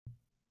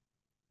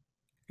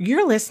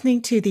You're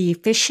listening to the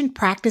Efficient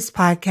Practice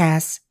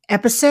Podcast,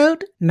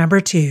 episode number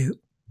 2.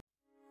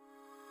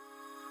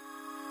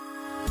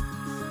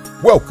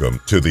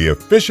 Welcome to the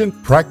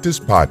Efficient Practice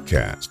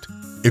Podcast.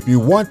 If you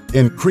want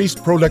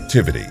increased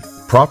productivity,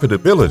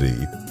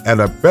 profitability,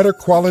 and a better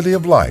quality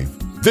of life,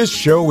 this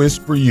show is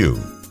for you.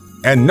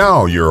 And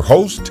now your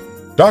host,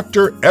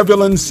 Dr.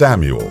 Evelyn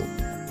Samuel.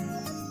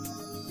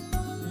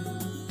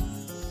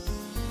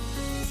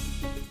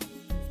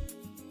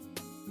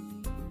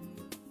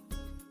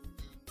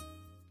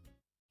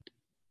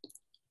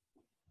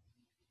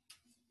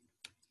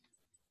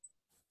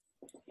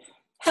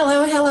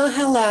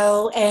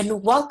 Hello,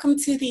 and welcome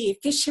to the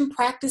Efficient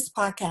Practice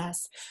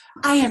Podcast.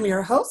 I am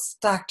your host,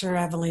 Dr.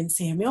 Evelyn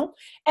Samuel,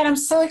 and I'm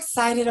so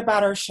excited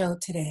about our show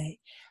today.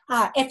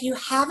 If you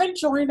haven't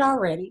joined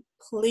already,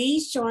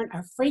 please join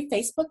our free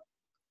Facebook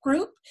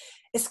group.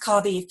 It's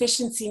called the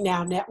Efficiency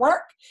Now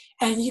Network,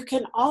 and you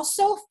can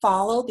also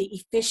follow the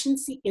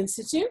Efficiency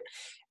Institute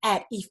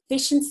at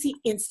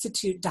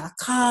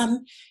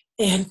efficiencyinstitute.com.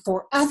 And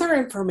for other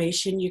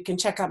information, you can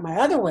check out my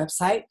other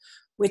website,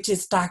 which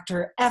is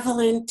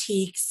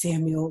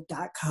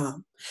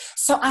drevelynteaguesamuel.com.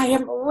 So I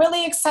am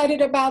really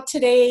excited about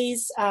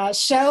today's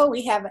show.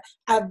 We have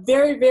a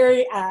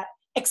very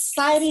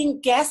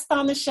exciting guest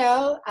on the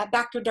show,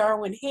 Dr.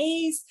 Darwin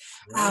Hayes.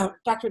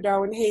 Dr.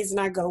 Darwin Hayes and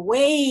I go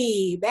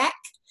way back,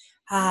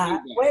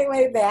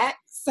 way back.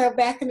 So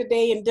back in the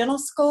day in dental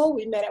school,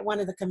 we met at one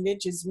of the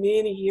conventions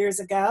many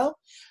years ago.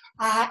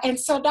 And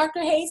so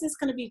Dr. Hayes is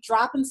going to be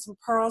dropping some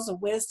pearls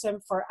of wisdom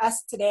for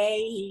us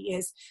today. He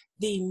is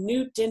the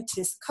new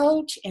dentist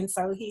coach, and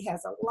so he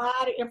has a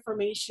lot of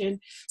information.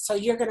 So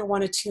you're going to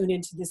want to tune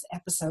into this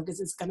episode because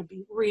it's going to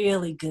be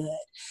really good.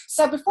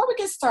 So before we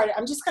get started,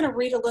 I'm just going to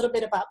read a little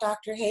bit about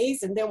Dr.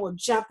 Hayes, and then we'll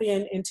jump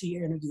into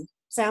your interview.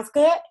 Sounds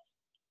good?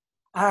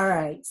 All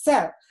right.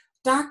 So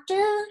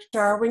Dr.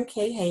 Darwin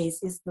K. Hayes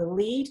is the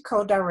lead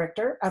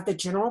co-director of the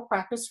General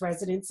Practice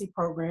Residency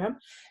Program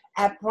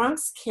at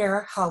Bronx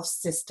Care Health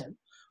System,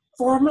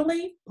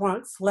 formerly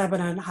Bronx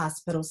Lebanon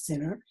Hospital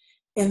Center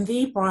in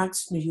the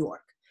Bronx, New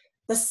York,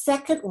 the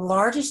second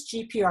largest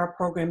GPR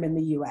program in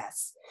the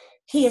U.S.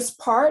 He is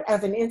part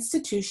of an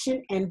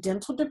institution and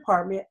dental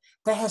department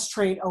that has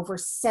trained over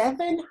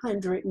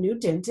 700 new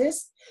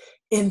dentists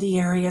in the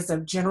areas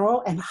of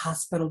general and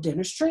hospital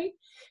dentistry,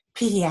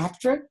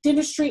 pediatric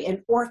dentistry,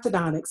 and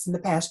orthodontics in the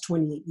past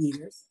 28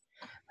 years.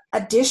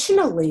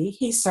 Additionally,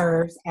 he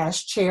serves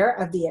as chair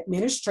of the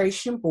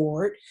administration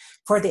board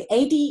for the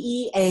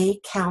ADEA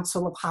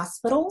Council of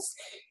Hospitals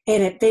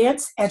and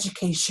Advanced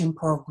Education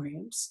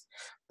Programs.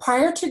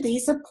 Prior to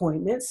these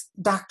appointments,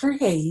 Dr.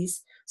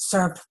 Hayes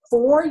served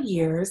 4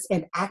 years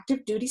in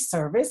active duty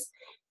service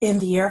in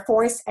the Air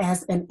Force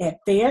as an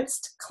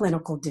advanced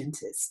clinical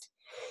dentist.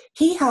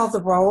 He held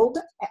the role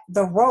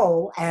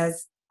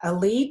as a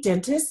lead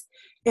dentist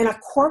in a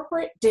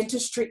corporate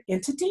dentistry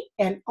entity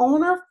and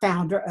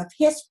owner-founder of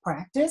his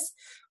practice,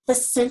 the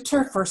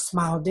Center for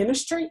Smile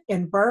Dentistry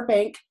in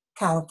Burbank,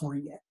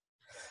 California.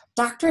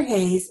 Dr.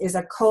 Hayes is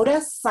a CODA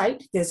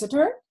site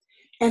visitor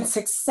and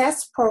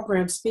success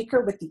program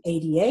speaker with the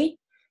ADA,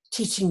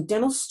 teaching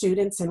dental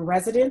students and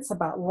residents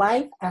about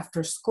life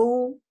after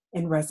school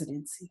and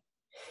residency.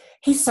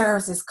 He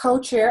serves as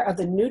co-chair of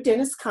the New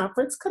Dentist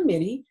Conference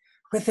Committee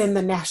within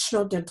the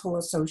National Dental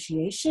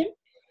Association.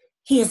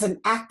 He is an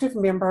active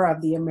member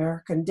of the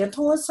American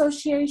Dental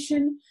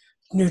Association,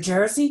 New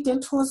Jersey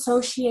Dental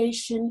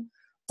Association,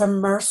 the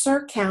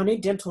Mercer County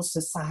Dental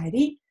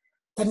Society,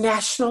 the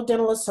National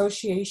Dental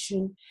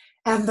Association,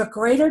 and the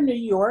Greater New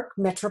York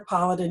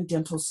Metropolitan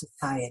Dental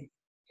Society.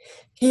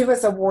 He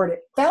was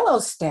awarded fellow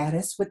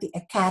status with the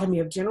Academy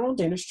of General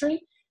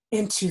Dentistry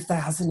in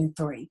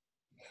 2003.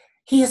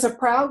 He is a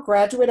proud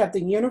graduate of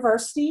the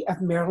University of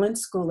Maryland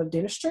School of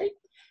Dentistry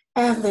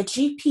and the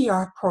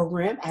GPR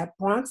program at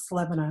Bronx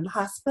Lebanon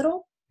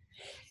Hospital.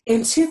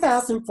 In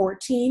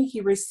 2014, he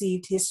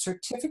received his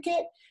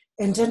certificate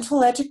in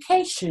dental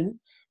education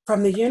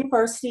from the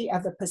University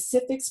of the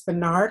Pacific's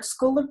Barnard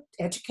School of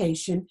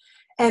Education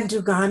and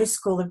Dugani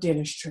School of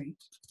Dentistry.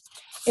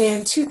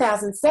 In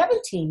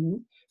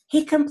 2017,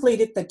 he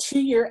completed the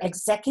 2-year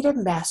Executive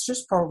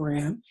Master's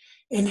Program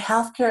in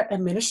Healthcare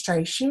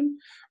Administration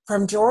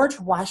from George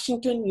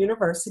Washington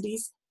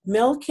University's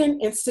Milken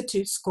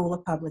Institute School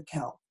of Public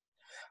Health.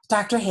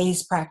 Dr.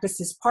 Hayes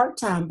practices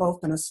part-time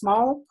both in a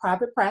small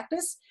private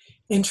practice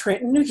in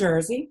Trenton, New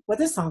Jersey with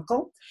his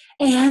uncle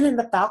and in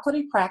the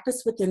faculty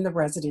practice within the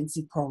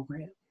residency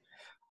program.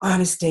 On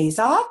his days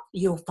off,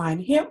 you'll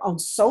find him on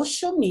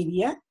social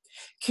media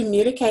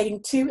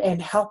communicating to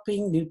and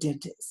helping new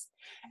dentists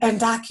and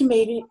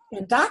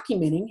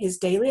documenting his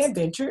daily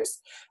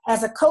adventures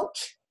as a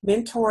coach,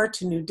 mentor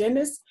to new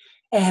dentists,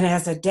 and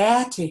as a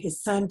dad to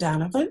his son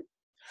Donovan.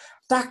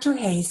 Dr.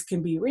 Hayes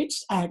can be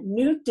reached at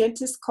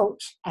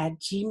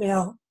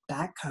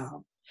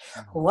newdentistcoach@gmail.com.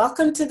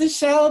 Welcome to the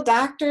show,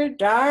 Dr.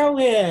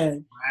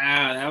 Darwin.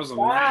 Wow, that was a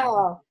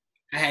lot.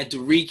 I had to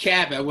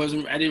recap. I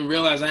didn't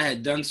realize I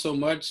had done so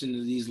much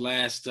in these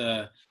last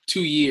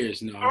 2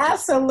 years. No, I'm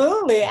just.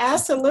 Absolutely,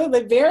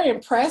 absolutely. Very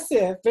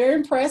impressive, very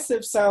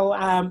impressive. So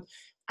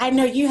I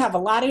know you have a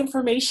lot of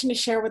information to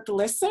share with the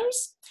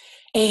listeners,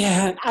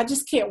 and I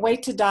just can't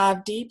wait to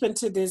dive deep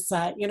into this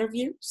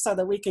interview so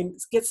that we can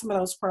get some of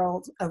those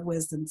pearls of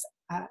wisdom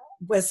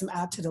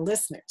out to the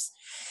listeners.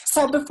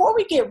 So before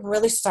we get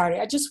really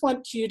started, I just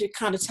want you to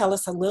kind of tell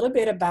us a little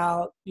bit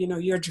about,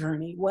 your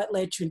journey, what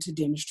led you into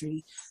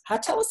dentistry.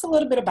 Tell us a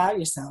little bit about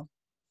yourself.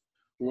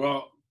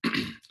 Well,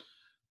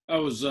 I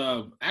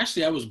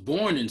was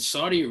born in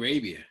Saudi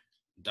Arabia,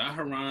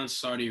 Dhahran,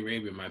 Saudi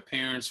Arabia. My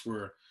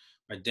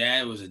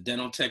dad was a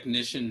dental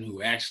technician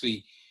who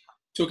actually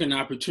took an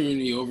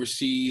opportunity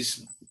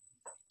overseas,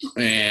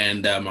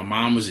 and my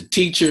mom was a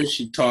teacher.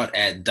 She taught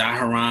at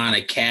Dhahran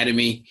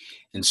Academy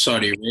in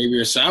Saudi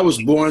Arabia. So I was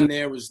born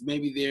there, was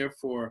maybe there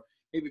for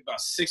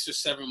about 6 or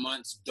 7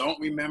 months. Don't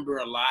remember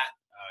a lot.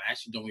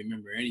 Actually don't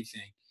remember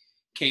anything.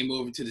 Came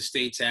over to the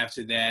States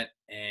after that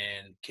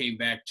and came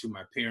back to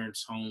my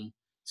parents' home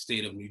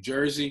state of New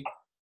Jersey.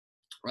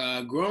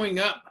 Growing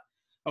up,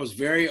 I was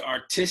very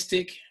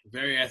artistic,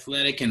 very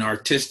athletic and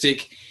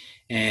artistic.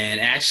 And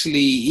actually,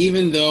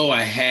 even though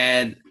I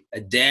had a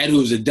dad who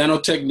was a dental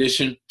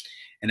technician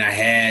and I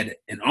had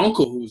an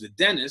uncle who was a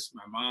dentist,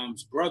 my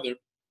mom's brother,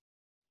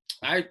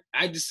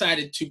 I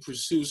decided to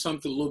pursue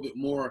something a little bit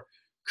more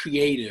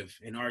creative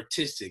and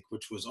artistic,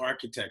 which was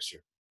architecture.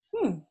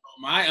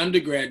 My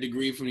undergrad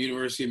degree from the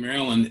University of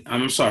Maryland,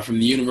 from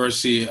the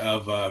University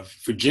of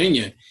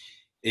Virginia,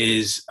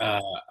 is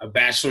a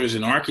bachelor's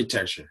in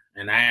architecture.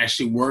 And I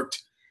actually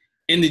worked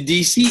in the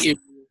DC area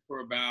for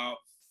about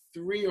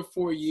 3 or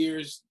 4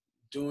 years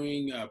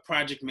doing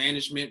project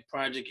management,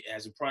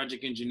 as a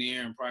project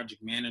engineer and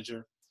project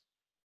manager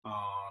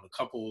on a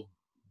couple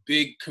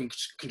big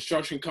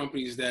construction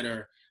companies that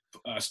are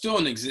still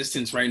in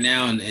existence right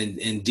now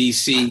in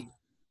DC.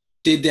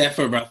 Did that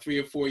for about 3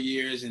 or 4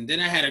 years. And then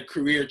I had a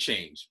career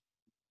change.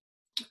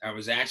 I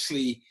was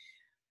actually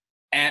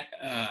at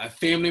a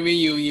family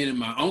reunion, and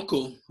my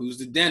uncle, who's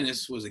the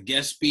dentist, was a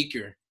guest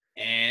speaker.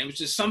 And it was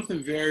just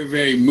something very,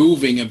 very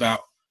moving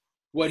about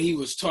what he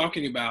was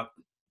talking about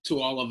to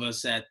all of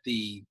us at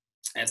the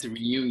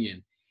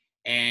reunion.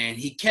 And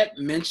he kept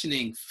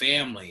mentioning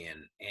family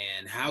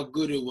and how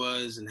good it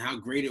was and how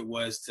great it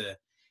was to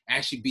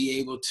actually be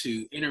able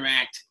to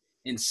interact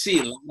and see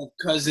a lot of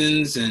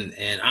cousins and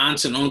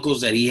aunts and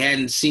uncles that he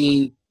hadn't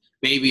seen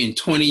maybe in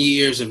 20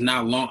 years, if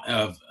not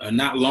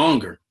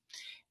longer.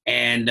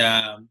 And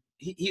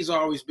he's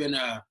always been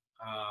a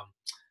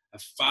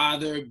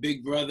father,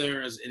 big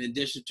brother, in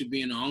addition to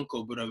being an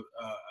uncle, but a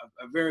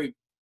very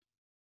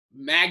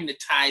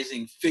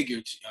magnetizing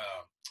figure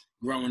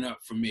growing up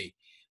for me.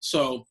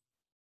 So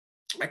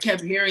I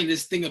kept hearing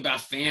this thing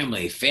about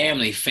family.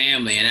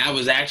 And I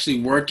was actually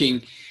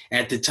working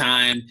at the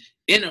time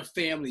in a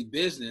family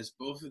business.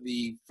 Both of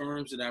the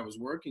firms that I was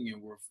working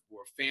in were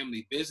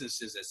family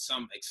businesses to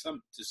some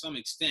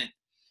extent.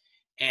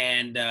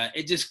 And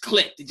it just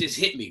clicked. It just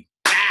hit me.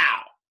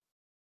 Wow.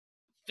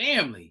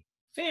 Family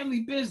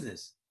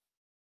business.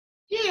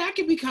 Yeah, I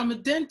could become a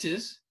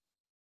dentist,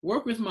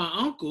 work with my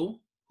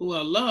uncle, who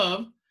I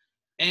love,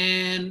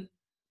 and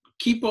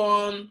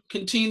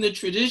continue the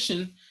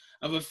tradition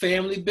of a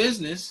family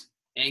business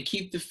and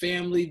keep the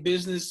family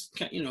business,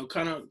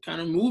 kind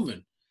of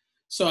moving.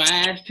 So I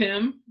asked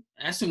him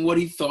what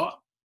he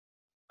thought,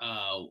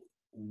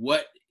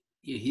 what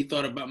he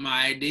thought about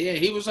my idea.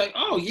 He was like,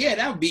 "Oh yeah,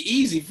 that would be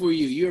easy for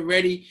you. You're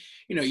already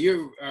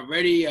you're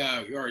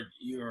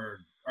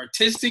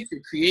artistic,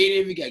 you're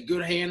creative, you got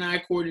good hand-eye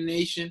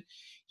coordination.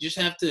 You just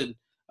have to,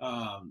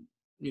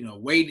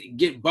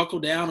 get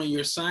buckled down on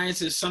your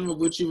sciences, some of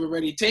which you've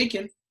already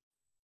taken.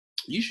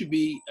 You should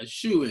be a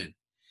shoo-in."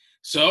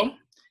 So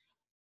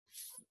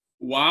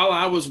while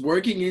I was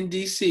working in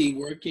DC,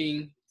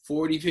 working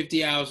 40,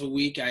 50 hours a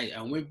week,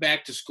 I went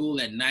back to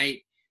school at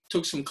night,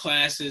 took some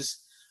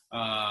classes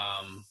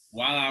while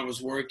I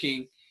was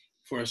working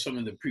for some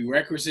of the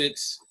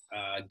prerequisites,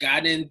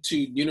 got into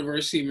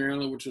University of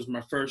Maryland, which was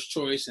my first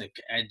choice. And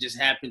I just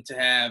happened to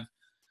have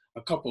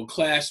a couple of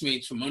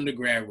classmates from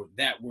undergrad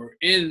that were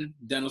in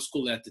dental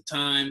school at the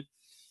time,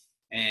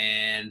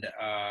 and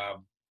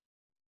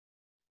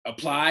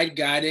applied,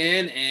 got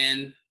in,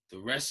 and the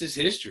rest is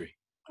history.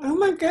 Oh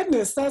my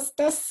goodness, that's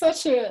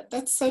such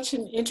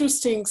an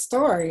interesting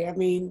story. I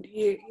mean,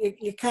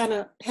 you kind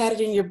of had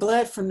it in your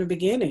blood from the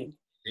beginning.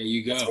 There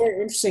you go. It's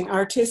very interesting.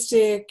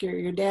 Artistic.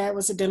 Your dad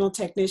was a dental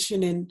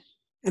technician, and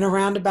in a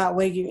roundabout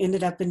way, you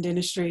ended up in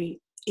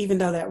dentistry, even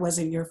though that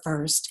wasn't your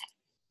first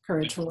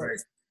career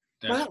choice.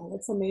 Wow,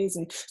 that's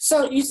amazing.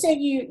 So you said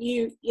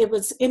it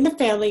was in the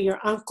family. Your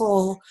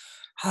uncle.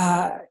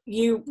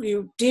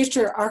 You did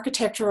your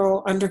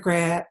architectural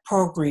undergrad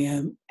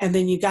program, and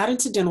then you got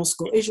into dental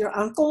school. Is your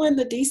uncle in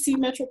the DC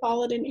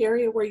metropolitan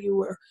area where you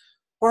were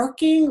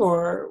working,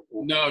 or?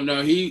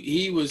 No,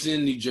 he was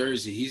in New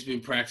Jersey. He's been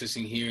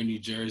practicing here in New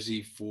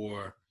Jersey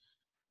for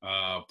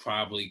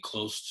probably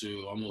close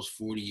to almost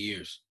 40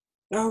 years.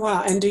 Oh,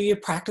 wow. And do you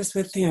practice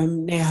with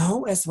him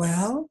now as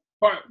well?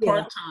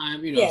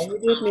 Part-time, Yeah, you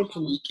did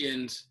mention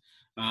weekends.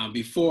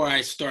 before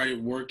I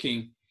started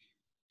working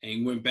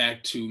and went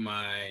back to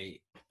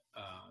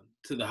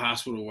to the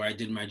hospital where I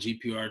did my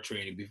GPR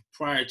training.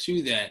 Prior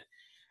to that,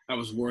 I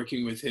was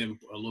working with him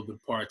a little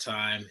bit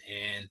part-time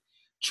and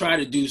try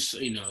to do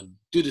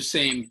the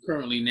same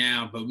currently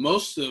now. But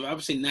I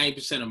would say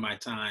 90% of my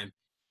time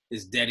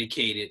is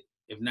dedicated,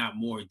 if not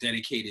more,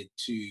 dedicated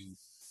to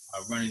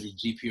running the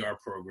GPR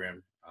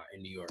program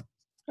in New York.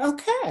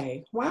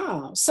 Okay,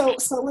 wow. So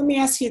let me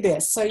ask you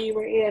this. So you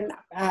were in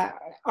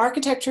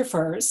architecture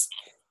first,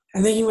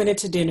 and then you went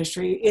into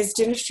dentistry. Is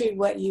dentistry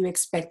what you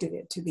expected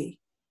it to be?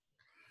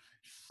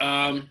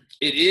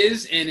 It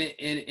is, and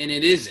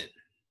it isn't,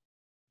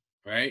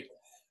 right?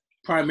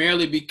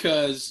 Primarily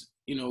because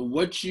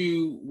what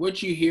you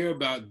hear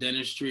about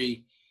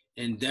dentistry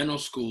in dental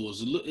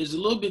schools is a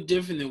little bit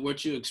different than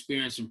what you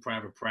experience in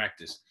private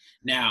practice.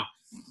 Now,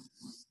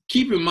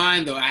 keep in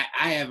mind though,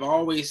 I have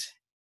always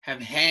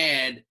have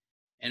had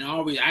and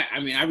always.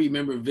 I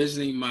remember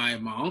visiting my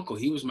uncle.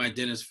 He was my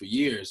dentist for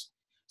years,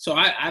 so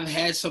I've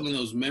had some of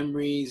those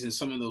memories and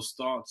some of those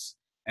thoughts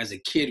as a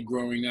kid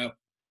growing up,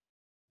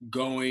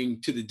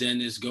 going to the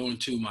dentist, going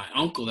to my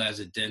uncle as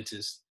a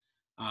dentist,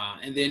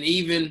 and then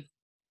even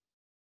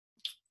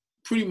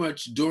pretty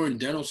much during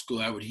dental school,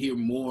 I would hear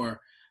more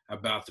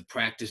about the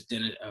practice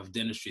of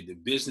dentistry, the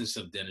business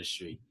of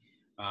dentistry,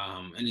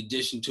 in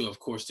addition to, of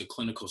course, the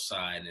clinical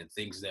side and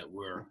things that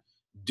we're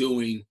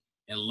doing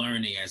and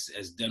learning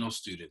as dental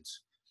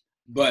students.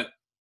 But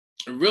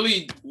it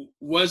really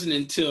wasn't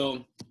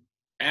until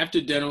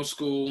after dental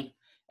school,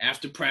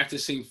 after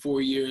practicing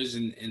 4 years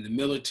in the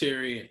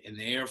military, in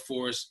the Air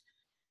Force,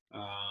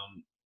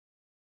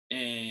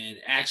 and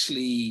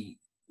actually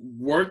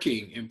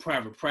working in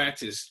private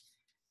practice,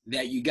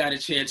 that you got a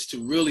chance to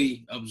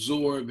really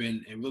absorb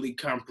and really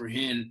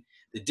comprehend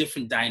the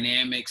different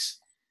dynamics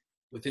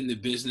within the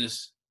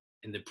business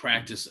and the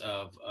practice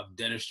of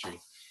dentistry.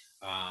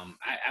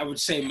 I would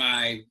say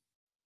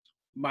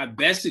my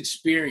best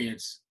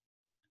experience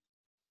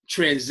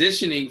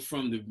transitioning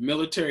from the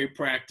military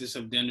practice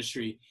of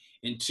dentistry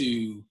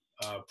into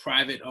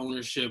private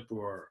ownership,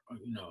 or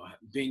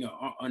being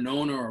an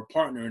owner or a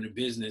partner in a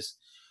business,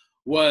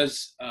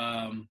 was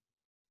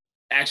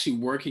actually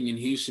working in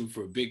Houston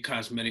for a big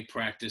cosmetic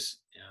practice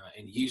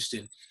in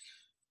Houston,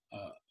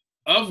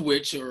 by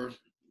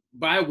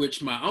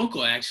which my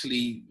uncle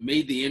actually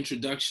made the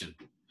introduction.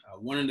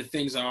 One of the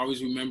things I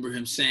always remember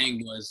him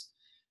saying was,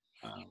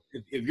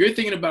 if you're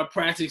thinking about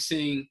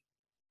practicing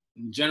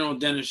general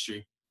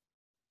dentistry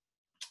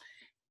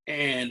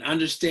and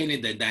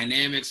understanding the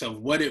dynamics of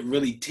what it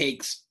really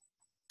takes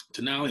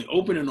to not only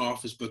open an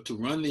office, but to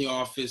run the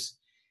office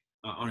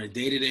on a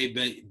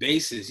day-to-day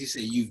basis, he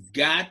said, you've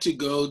got to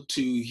go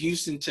to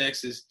Houston,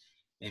 Texas,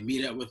 and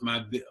meet up with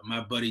my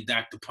buddy,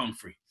 Dr.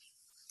 Pumphrey.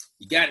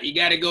 You got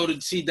to go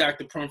to see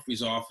Dr.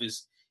 Pumphrey's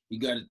office.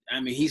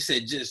 He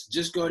said,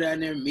 just go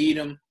down there, meet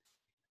him,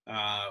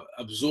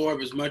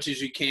 absorb as much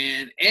as you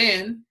can.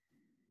 And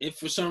if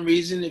for some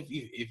reason,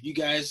 if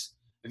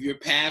your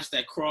paths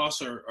that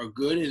cross are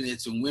good and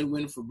it's a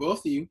win-win for both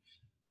of you,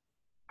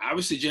 I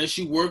would suggest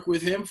you work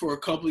with him for a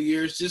couple of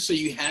years, just so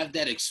you have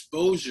that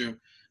exposure,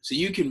 so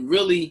you can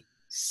really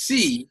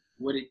see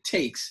what it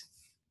takes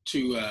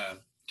to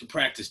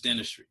practice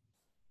dentistry.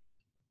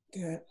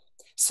 Good.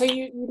 So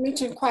you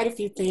mentioned quite a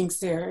few things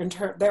there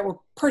that were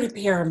pretty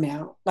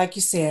paramount, like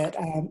you said,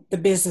 the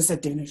business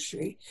of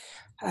dentistry.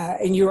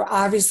 And you were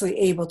obviously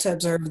able to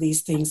observe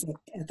these things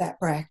at that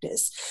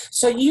practice.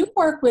 So you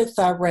work with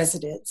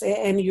residents,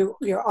 and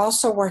you're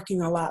also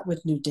working a lot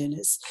with new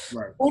dentists.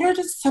 Right. What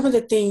are some of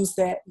the things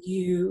that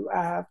you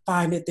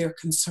find that they're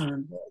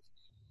concerned with?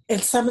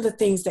 And some of the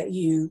things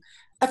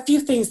a few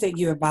things that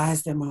you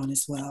advise them on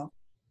as well.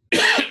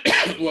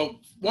 Well,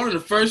 one of the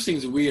first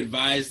things that we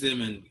advise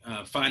them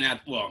and find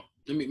out, well,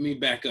 let me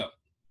back up.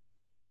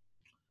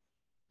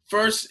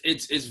 First,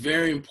 it's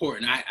very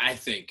important, I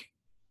think,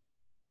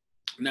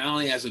 not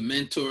only as a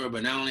mentor,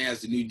 but not only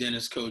as the new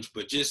dentist coach,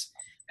 but just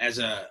as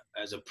a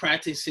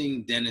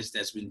practicing dentist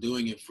that's been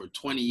doing it for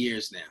 20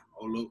 years now,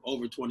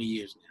 over 20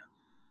 years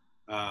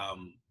now.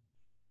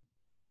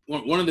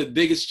 One of the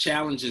biggest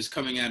challenges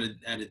coming out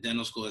of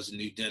dental school as a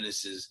new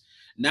dentist is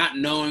not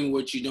knowing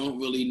what you don't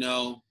really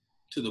know,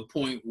 to the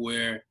point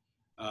where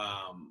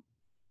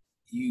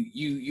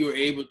you're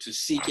able to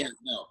seek out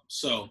help.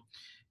 So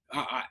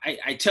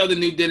I tell the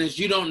new dentist,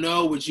 you don't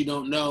know what you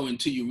don't know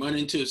until you run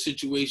into a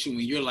situation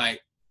where you're like,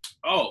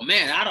 oh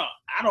man,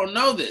 I don't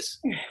know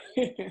this.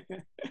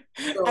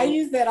 So, I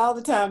use that all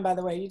the time, by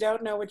the way. You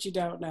don't know what you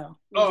don't know.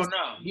 No,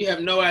 you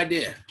have no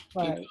idea.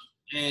 Right.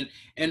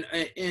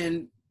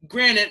 And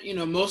granted,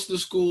 most of the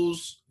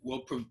schools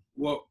will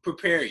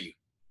prepare you,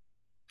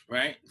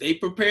 right? They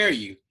prepare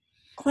you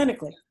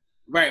Clinically.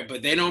 Right,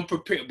 but they don't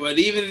prepare. But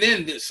even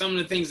then, some of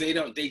the things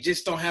they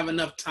just don't have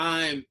enough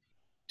time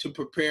to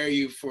prepare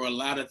you for a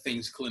lot of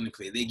things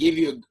clinically. They give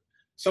you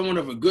somewhat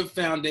of a good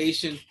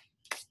foundation,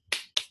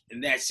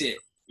 and that's it.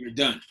 You're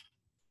done.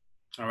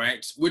 All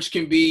right, which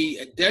can be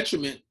a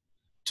detriment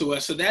to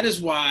us. So that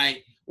is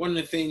why one of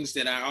the things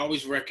that I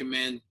always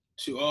recommend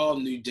to all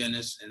new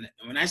dentists. And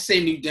when I say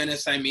new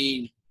dentists, I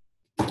mean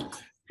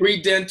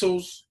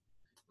pre-dentals,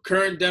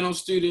 current dental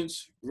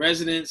students,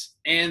 residents,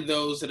 and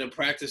those that are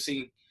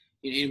practicing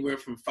in anywhere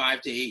from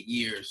 5 to 8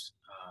 years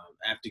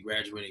after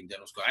graduating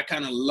dental school. I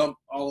kind of lump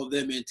all of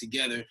them in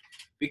together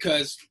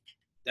because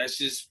that's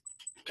just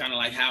kind of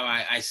like how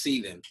I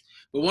see them.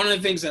 But one of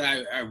the things that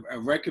I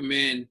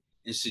recommend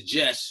and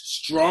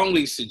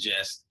strongly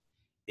suggest,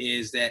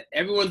 is that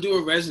everyone do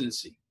a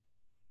residency.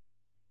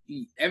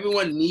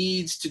 Everyone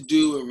needs to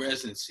do a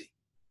residency.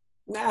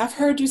 Now, I've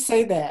heard you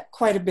say that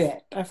quite a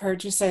bit. I've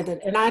heard you say that,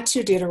 and I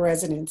too did a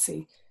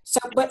residency. So,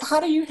 but how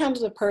do you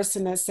handle the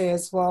person that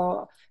says,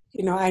 well,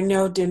 you know, I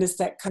know dentists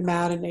that come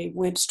out and they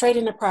went straight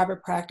into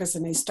private practice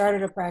and they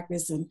started a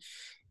practice, and,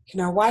 you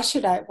know, why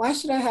should I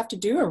have to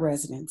do a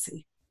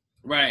residency?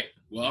 Right.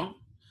 Well,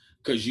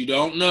 because you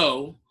don't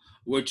know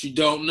what you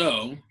don't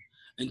know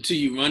until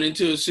you run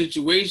into a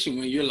situation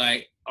where you're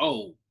like,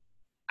 oh,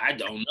 I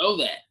don't know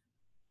that.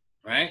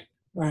 Right?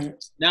 Right.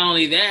 Not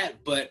only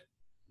that, but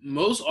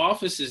most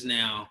offices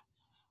now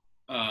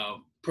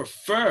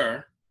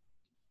prefer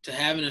to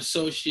have an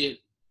associate,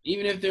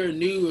 even if they're a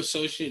new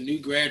associate, new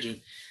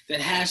graduate,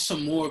 that has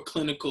some more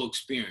clinical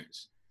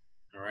experience.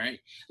 All right?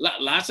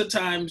 Lots of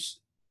times,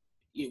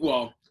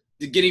 well,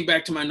 getting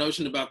back to my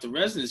notion about the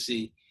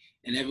residency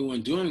and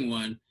everyone doing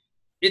one,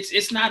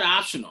 it's not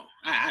optional.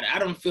 I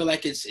don't feel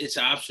like it's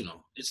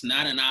optional. It's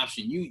not an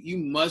option. You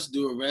must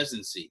do a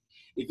residency.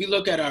 If you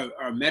look at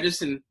our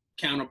medicine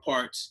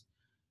counterparts,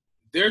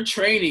 their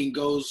training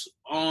goes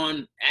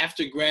on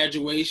after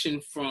graduation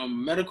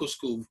from medical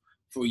school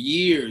for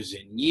years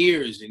and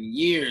years and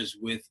years,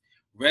 with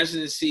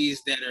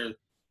residencies that are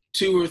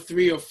 2 or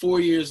 3 or 4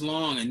 years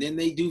long, and then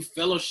they do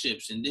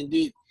fellowships, and then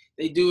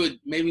they do it,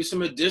 maybe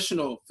some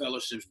additional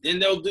fellowships. Then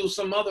they'll do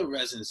some other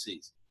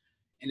residencies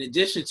in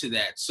addition to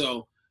that.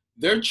 So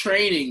their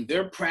training,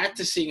 their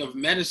practicing of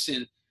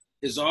medicine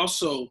is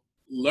also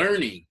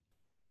learning.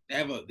 They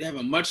have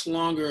a much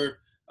longer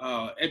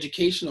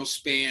educational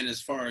span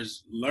as far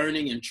as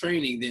learning and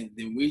training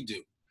than we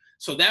do.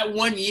 So that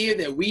 1 year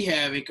that we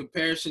have in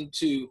comparison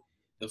to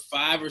the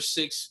 5 or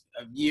 6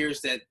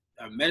 years that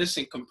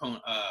medicine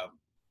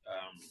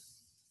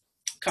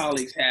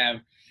colleagues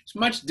have, it's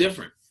much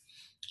different.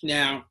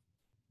 Now,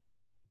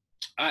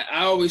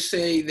 I always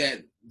say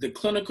that the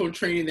clinical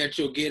training that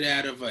you'll get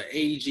out of an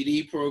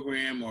AEGD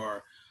program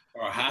or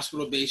a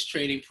hospital-based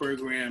training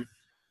program,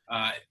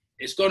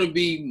 it's going to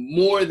be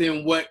more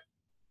than what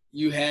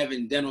you have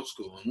in dental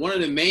school. And one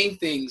of the main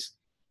things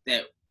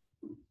and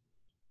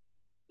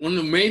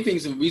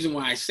the reason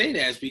why I say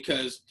that is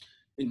because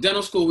in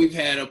dental school, we've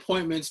had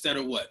appointments that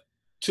are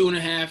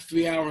 2.5,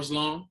 3 hours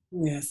long.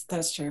 Yes,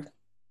 that's true.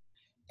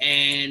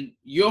 And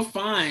you'll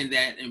find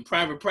that in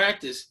private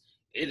practice,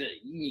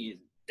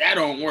 that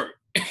don't work.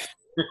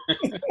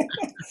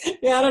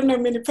 Yeah, I don't know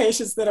many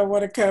patients that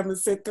want to come and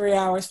sit 3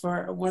 hours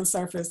for one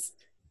surface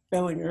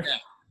filling. Yeah,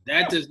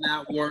 that does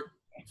not work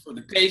for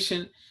the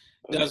patient,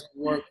 doesn't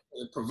work for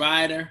the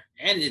provider,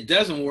 and it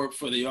doesn't work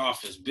for the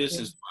office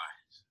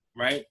business-wise,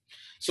 right?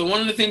 So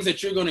one of the things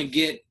that you're going to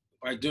get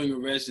by doing a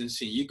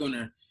residency, you're going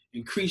to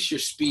increase your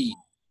speed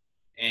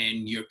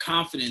and your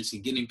confidence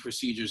in getting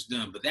procedures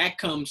done. But that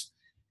comes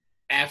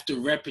after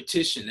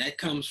repetition. That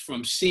comes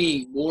from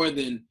seeing more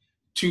than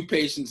 2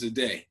 patients a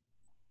day.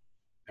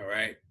 All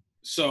right.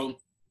 So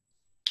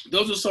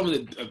those are some of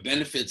the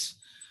benefits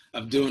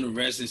of doing a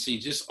residency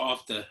just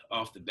off the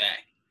bat.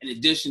 In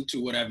addition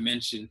to what I've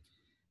mentioned,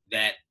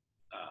 that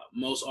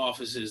most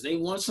offices, they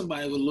want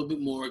somebody with a little bit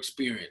more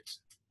experience.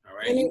 All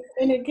right.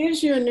 And it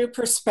gives you a new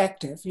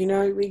perspective. You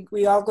know,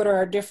 we all go to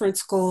our different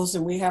schools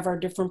and we have our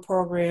different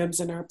programs,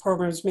 and our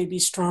programs may be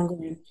stronger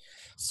in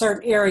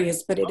certain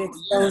areas, but it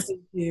exposes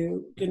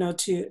you,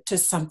 to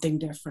something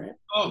different.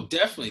 Oh,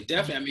 definitely.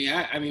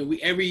 I mean,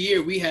 we every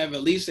year we have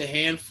at least a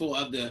handful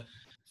of the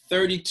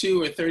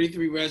 32 or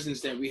 33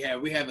 residents that we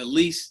have. We have at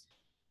least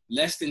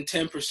less than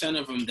 10%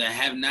 of them that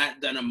have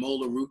not done a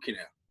molar root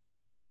canal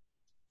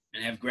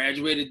and have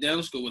graduated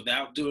dental school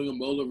without doing a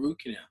molar root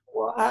canal.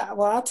 Well,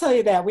 I'll tell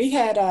you that we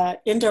had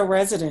endo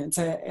residents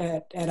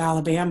at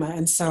Alabama,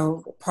 and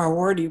so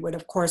priority would,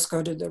 of course,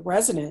 go to the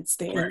residents,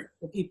 the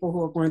people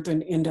who are going through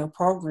an endo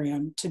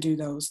program to do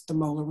the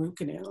molar root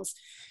canals,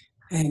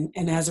 and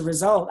as a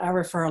result, I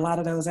refer a lot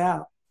of those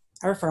out.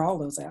 I refer all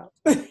those out.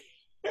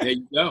 There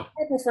you go.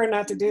 I prefer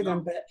not to do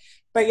them,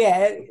 but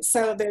yeah.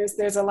 So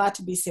there's a lot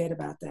to be said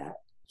about that.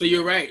 So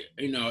you're right.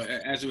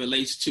 As it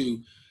relates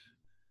to,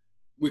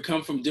 we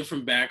come from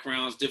different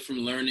backgrounds,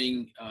 different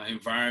learning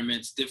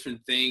environments,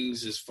 different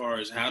things as far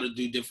as how to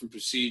do different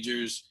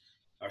procedures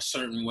a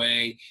certain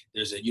way.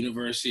 There's a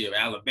University of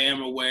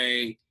Alabama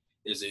way.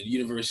 There's a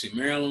University of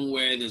Maryland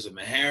way. There's a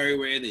Meharry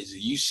way. There's a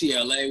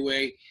UCLA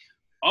way.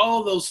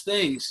 All those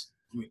things,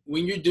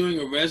 when you're doing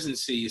a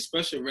residency,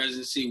 especially a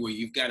residency where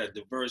you've got a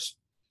diverse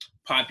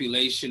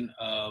population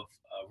of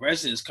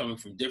residents coming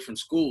from different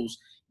schools,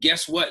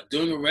 guess what?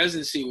 Doing a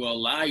residency will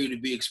allow you to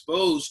be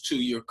exposed to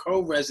your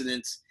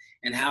co-residents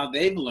and how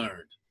they've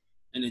learned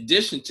in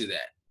addition to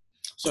that.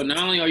 So not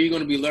only are you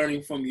going to be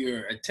learning from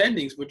your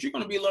attendings, but you're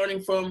going to be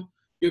learning from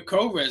your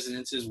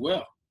co-residents as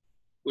well,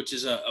 which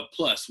is a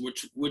plus,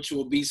 which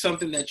will be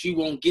something that you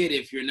won't get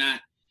if you're not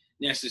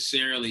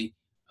necessarily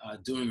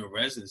doing a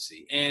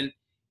residency.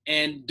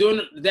 And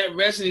doing that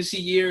residency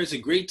year is a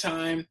great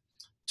time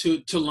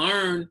to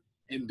learn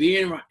and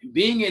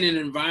being in an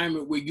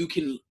environment where you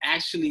can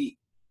actually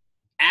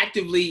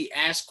actively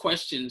ask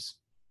questions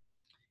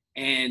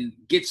and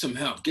get some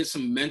help, get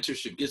some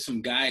mentorship, get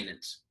some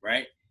guidance,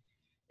 right?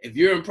 If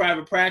you're in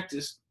private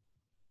practice,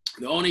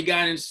 the only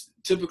guidance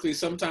typically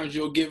sometimes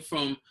you'll get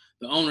from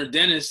the owner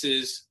dentist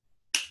is,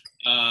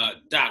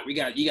 Doc, you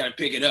got to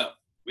pick it up.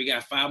 We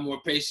got 5 more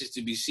patients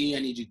to be seen. I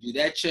need you to do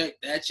that check,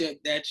 that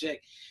check, that check.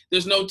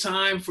 There's no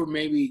time for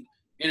maybe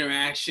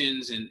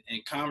interactions and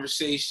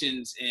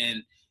conversations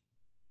and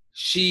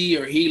she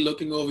or he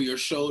looking over your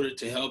shoulder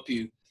to help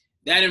you.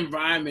 That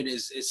environment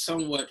is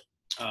somewhat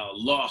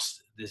lost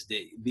these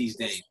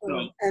days.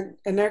 So,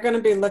 and they're going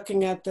to be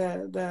looking at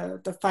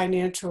the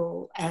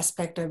financial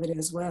aspect of it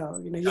as well.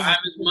 You know, time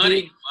is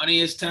money. Money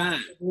is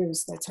time.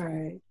 That's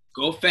right.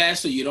 Go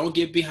fast so you don't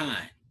get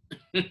behind.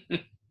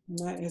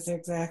 That is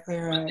exactly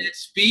right. That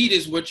speed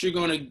is what you're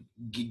going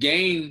to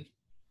gain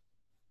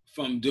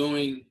from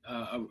doing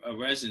a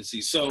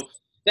residency. So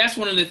that's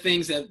one of the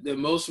things that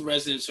most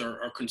residents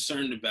are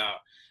concerned about.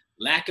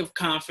 Lack of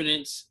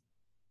confidence,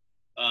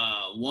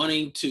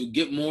 wanting to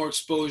get more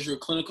exposure,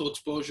 clinical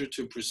exposure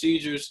to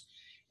procedures,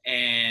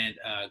 and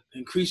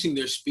increasing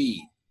their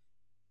speed.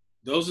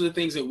 Those are the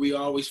things that we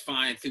always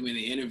find through in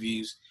the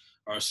interviews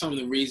are some of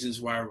the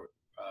reasons why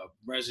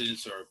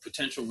residents or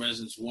potential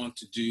residents want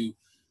to do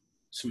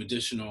some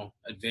additional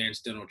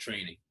advanced dental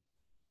training.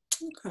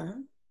 Okay.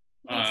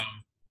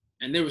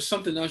 And there was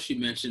something else you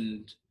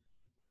mentioned.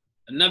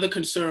 Another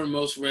concern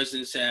most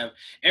residents have.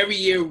 Every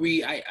year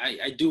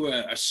I do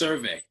a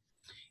survey,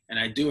 and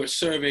I do a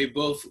survey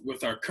both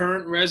with our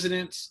current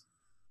residents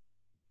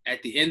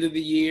at the end of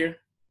the year,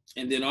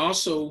 and then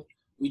also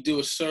we do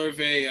a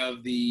survey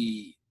of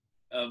the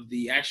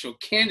actual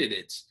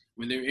candidates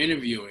when they're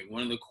interviewing.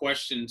 One of the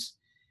questions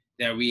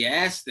that we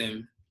ask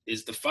them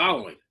is the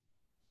following.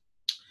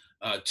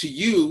 To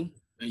you,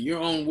 in your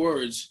own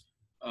words,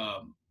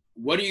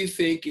 what do you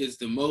think is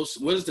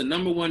what is the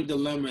number one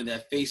dilemma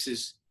that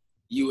faces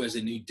you as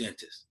a new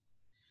dentist?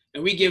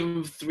 And we give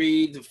them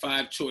 3 to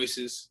 5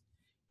 choices.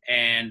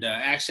 And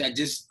actually, I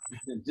just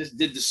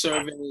did the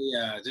survey,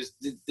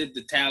 did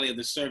the tally of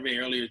the survey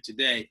earlier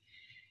today.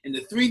 And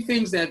the 3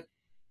 things that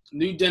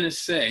new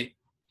dentists say,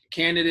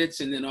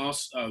 candidates and then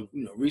also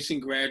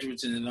recent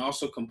graduates and then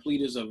also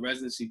completers of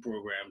residency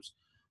programs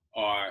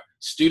are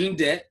student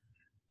debt,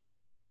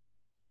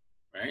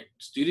 right?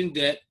 Student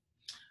debt,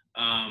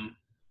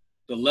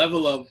 the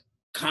level of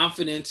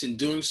confidence in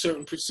doing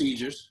certain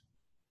procedures,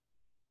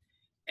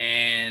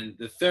 and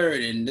the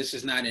third, and this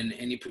is not in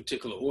any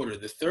particular order,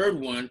 the third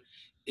one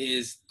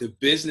is the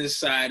business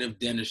side of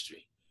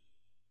dentistry.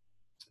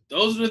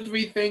 Those are the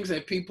 3 things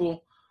that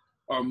people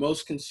are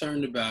most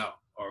concerned about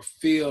or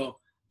feel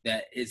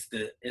that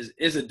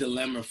is a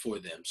dilemma for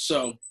them.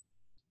 So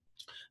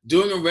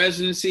doing a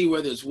residency,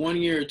 whether it's 1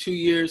 year or 2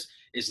 years,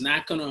 is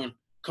not going to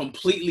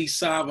completely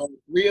solve all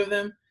 3 of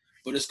them,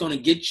 but it's going to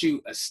get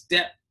you a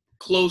step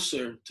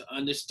closer to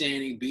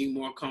understanding, being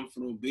more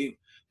comfortable,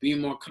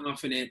 being more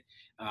confident,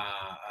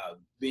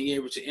 being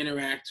able to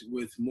interact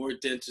with more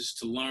dentists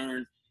to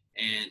learn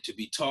and to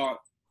be taught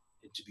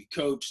and to be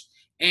coached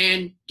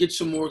and get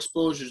some more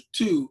exposure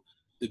to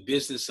the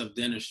business of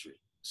dentistry.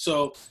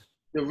 So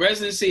the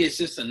residency is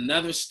just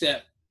another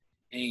step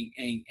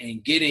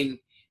in getting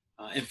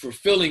and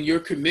fulfilling your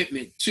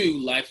commitment to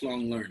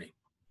lifelong learning.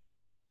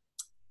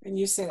 And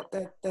you said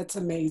that's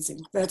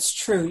amazing. That's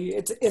true.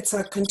 It's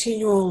a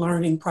continual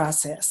learning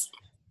process,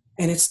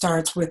 and it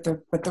starts with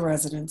the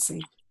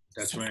residency.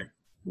 That's right.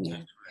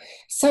 Yeah.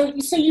 So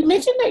you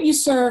mentioned that you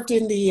served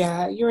in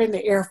you're in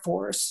the Air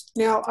Force.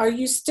 Now, are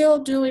you still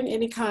doing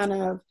any kind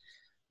of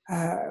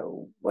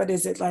what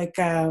is it like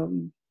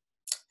the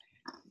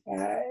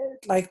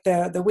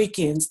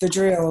weekends, the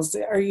drills?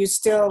 Are you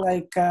still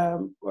like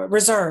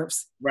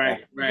reserves?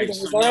 Right.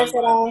 Reserves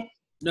at all?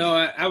 No,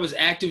 I was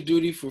active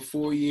duty for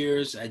 4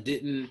 years. I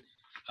didn't.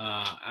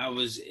 I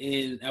was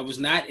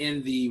not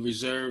in the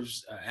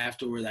reserves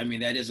afterward. I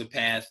mean, that is a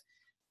path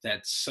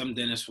that some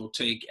dentists will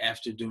take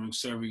after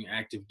serving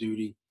active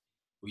duty,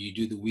 where you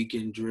do the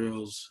weekend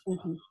drills.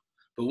 Mm-hmm.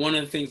 But one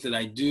of the things that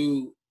I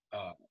do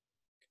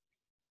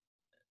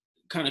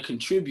kind of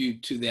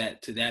contribute to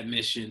that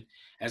mission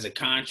as a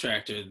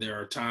contractor, there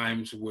are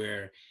times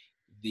where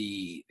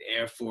the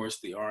Air Force,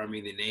 the Army,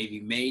 the Navy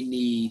may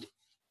need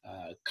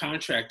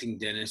contracting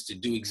dentists to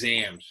do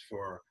exams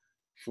for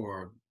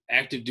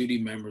active duty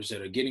members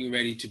that are getting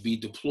ready to be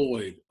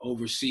deployed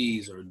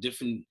overseas or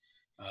different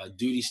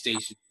duty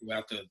stations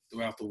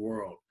throughout the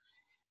world.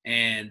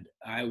 And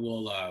I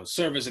will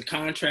serve as a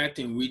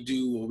contractor, and we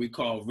do what we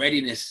call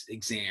readiness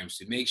exams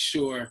to make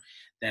sure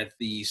that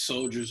the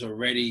soldiers are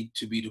ready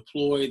to be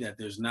deployed, that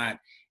there's not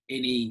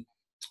any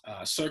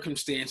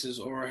circumstances,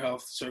 oral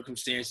health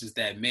circumstances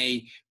that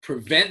may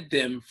prevent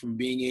them from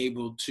being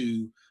able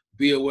to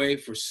be away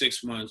for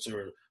 6 months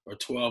or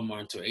 12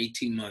 months or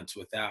 18 months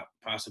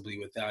possibly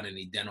without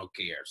any dental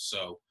care.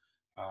 So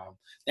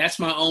that's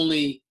my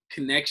only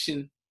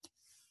connection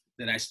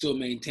that I still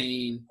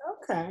maintain.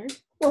 Okay.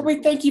 Well,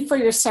 we thank you for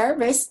your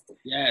service.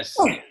 Yes.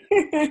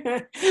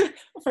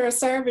 For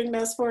serving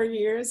those 4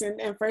 years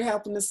and for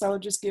helping the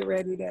soldiers get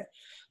ready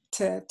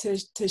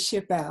to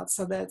ship out.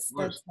 So that's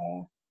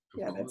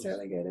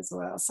really good as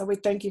well. So we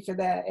thank you for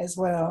that as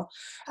well.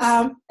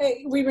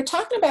 We were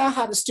talking about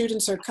how the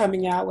students are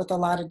coming out with a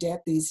lot of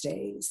debt these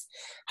days.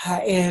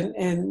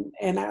 And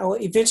I will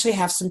eventually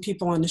have some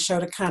people on the show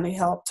to kind of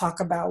help talk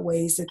about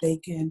ways that they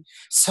can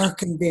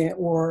circumvent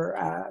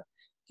or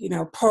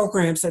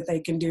programs that they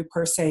can do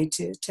per se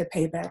to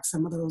pay back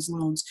some of those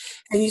loans.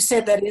 And you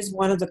said that is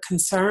one of the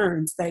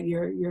concerns that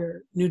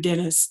your new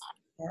dentists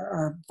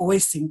are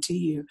voicing to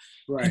you,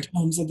 right, in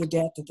terms of the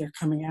debt that they're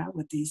coming out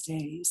with these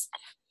days.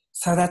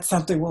 So that's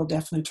something we'll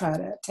definitely try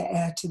to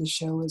add to the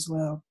show as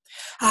well.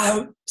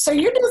 So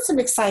you're doing some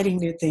exciting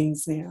new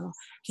things now.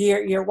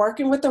 You're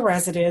working with the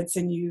residents,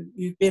 and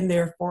you've been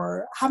there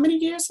for how many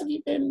years have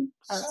you been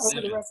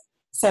over the rest?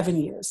 7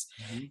 years.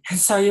 Mm-hmm. And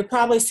so you're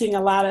probably seeing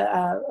a lot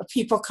of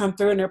people come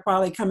through, and they're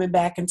probably coming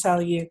back and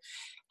telling you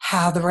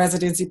how the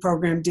residency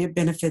program did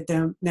benefit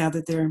them now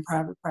that they're in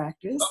private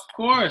practice. Of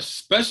course,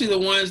 especially the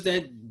ones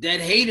that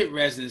hated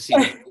residency,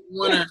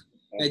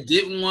 that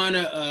didn't want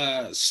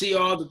to see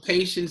all the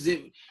patients. That,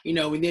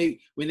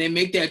 when they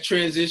make that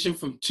transition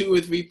from 2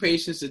 or 3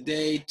 patients a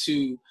day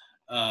to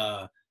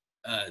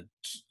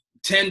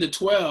 10 to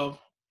 12.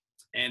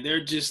 And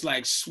they're just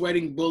like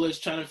sweating bullets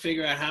trying to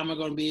figure out how am I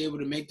going to be able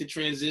to make the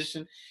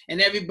transition. And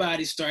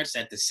everybody starts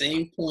at the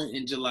same point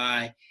in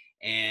July.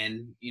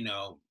 And,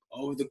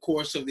 over the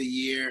course of the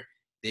year,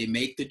 they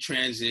make the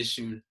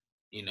transition,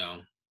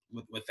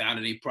 without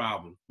any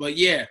problem. But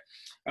yeah,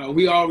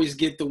 we always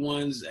get the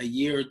ones a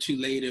year or 2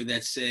 later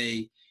that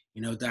say,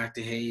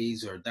 Dr.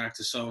 Hayes or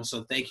Dr.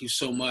 So-and-so, thank you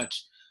so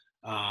much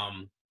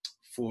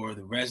for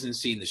the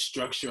residency and the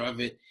structure of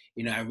it.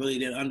 I really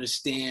didn't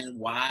understand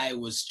why it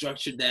was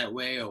structured that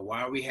way or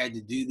why we had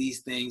to do these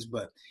things.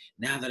 But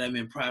now that I'm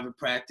in private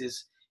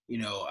practice,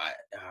 the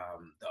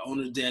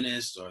owner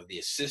dentist or the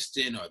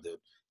assistant or the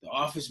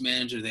office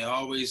manager, they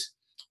always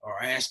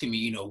are asking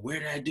me, where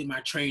did I do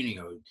my training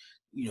or,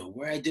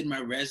 where I did my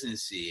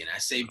residency. And I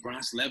say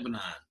Bronx, Lebanon.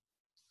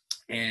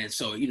 And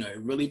so, it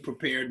really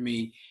prepared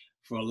me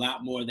for a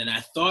lot more than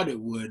I thought it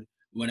would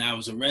when I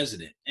was a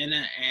resident. And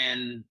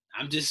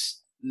I'm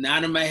just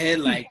nodding my head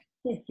like,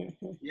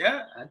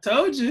 yeah, I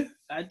told you.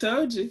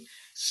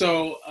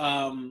 So,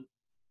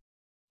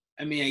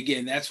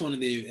 again, that's one of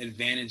the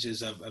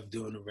advantages of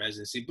doing a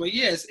residency. But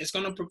yes, it's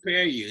going to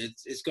prepare you.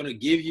 It's going to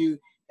give you,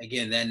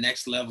 again, that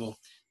next level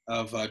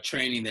of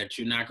training that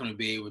you're not going to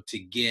be able to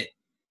get.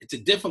 It's a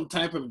different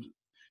type of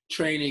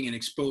training and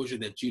exposure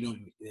that you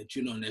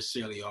don't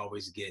necessarily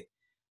always get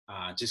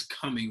just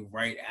coming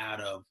right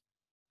out of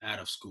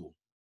school.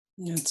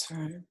 That's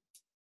right.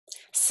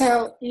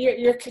 So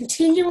you're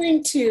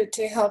continuing to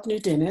help new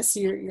dentists.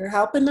 You're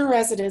helping the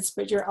residents,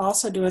 but you're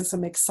also doing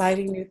some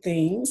exciting new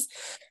things.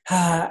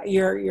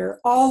 You're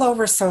all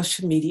over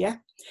social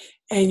media,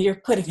 and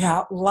you're putting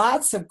out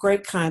lots of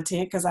great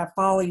content because I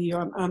follow you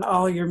on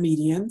all your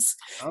mediums.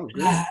 Oh,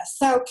 good.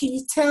 So can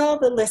you tell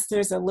the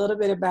listeners a little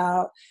bit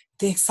about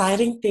the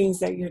exciting things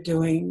that you're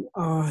doing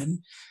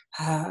on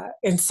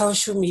in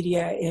social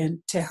media and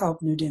to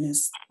help new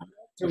dentists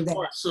through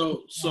that?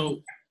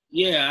 So.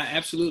 Yeah,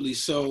 absolutely.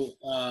 So,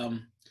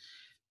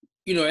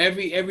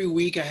 every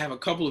week I have a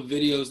couple of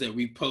videos that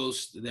we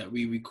post, that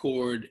we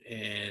record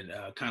and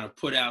kind of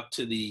put out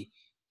to the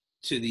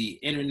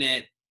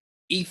internet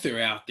ether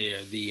out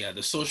there,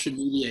 the social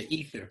media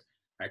ether,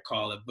 I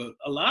call it. But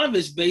a lot of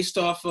it's based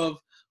off of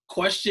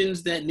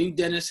questions that new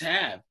dentists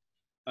have,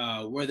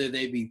 whether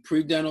they be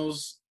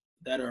pre-dentals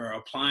that are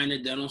applying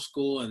to dental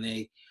school and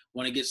they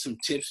want to get some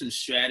tips and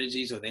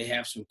strategies, or they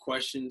have some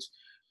questions.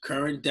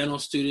 Current dental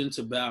students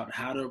about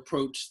how to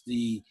approach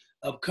the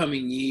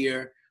upcoming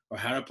year or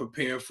how to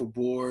prepare for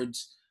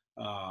boards.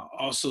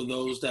 Also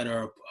those that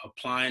are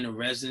applying to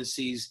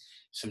residencies,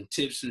 some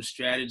tips and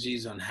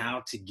strategies on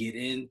how to get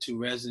into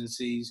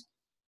residencies,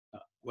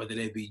 whether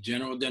they be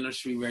general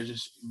dentistry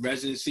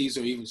residencies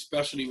or even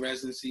specialty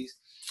residencies.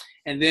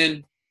 And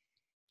then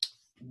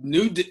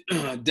new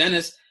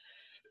dentists,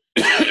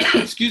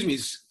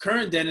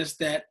 current dentists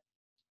that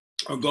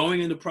are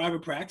going into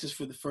private practice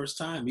for the first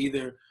time,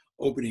 either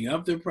opening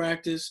up their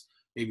practice,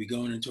 maybe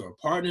going into a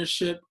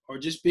partnership, or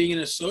just being an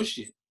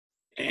associate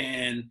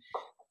and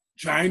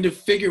trying to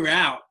figure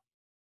out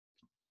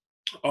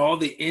all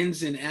the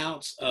ins and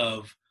outs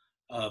of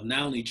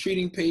not only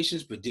treating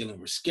patients, but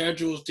dealing with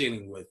schedules,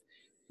 dealing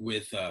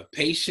with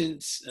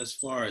patients as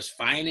far as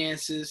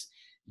finances,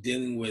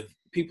 dealing with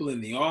people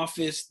in the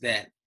office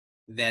that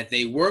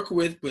they work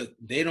with, but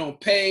they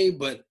don't pay,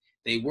 but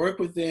they work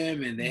with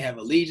them and they have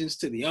allegiance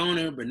to the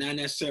owner, but not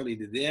necessarily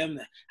to them.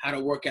 How to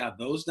work out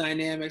those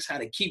dynamics, how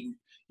to keep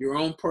your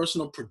own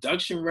personal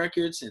production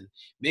records and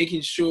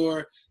making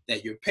sure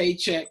that your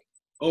paycheck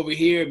over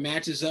here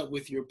matches up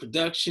with your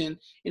production.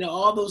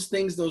 All those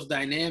things, those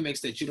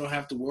dynamics that you don't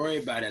have to worry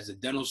about as a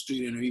dental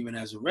student or even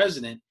as a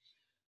resident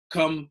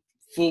come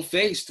full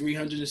face,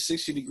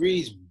 360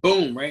 degrees,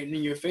 boom, right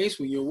in your face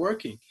when you're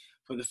working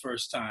for the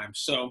first time.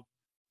 So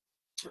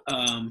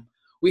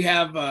we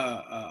have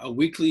a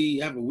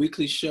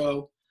weekly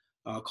show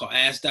called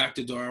Ask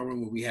Dr.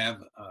 Darwin, where we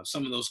have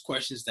some of those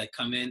questions that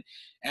come in.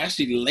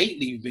 Actually,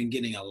 lately, we've been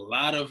getting a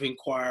lot of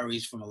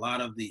inquiries from a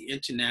lot of the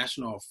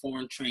international or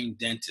foreign trained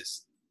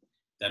dentists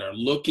that are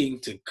looking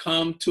to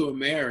come to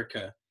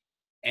America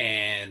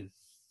and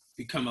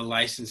become a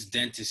licensed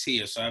dentist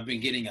here. So I've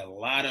been getting a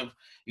lot of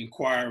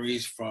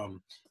inquiries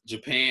from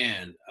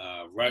Japan,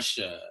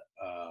 Russia,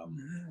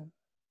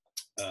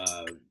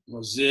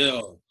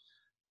 Brazil,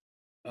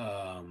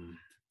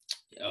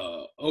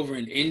 over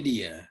in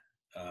India.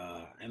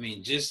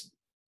 Just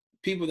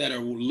people that are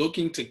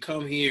looking to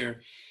come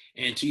here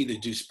and to either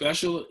to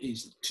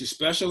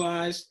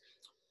specialize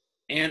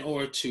and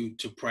or to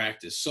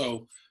practice.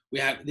 So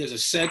there's a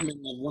segment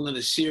of one of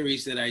the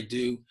series that I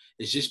do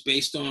is just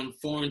based on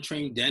foreign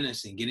trained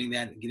dentists and getting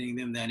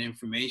them that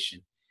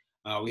information.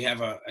 We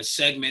have a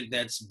segment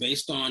that's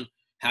based on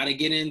how to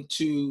get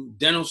into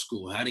dental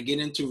school, how to get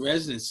into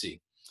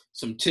residency,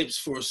 some tips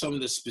for some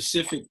of the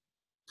specific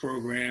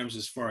programs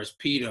as far as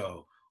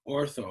pedo,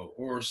 ortho,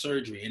 oral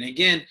surgery. And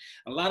again,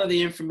 a lot of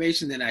the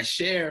information that I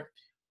share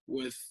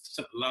with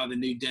a lot of the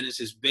new dentists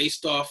is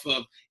based off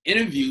of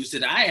interviews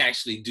that I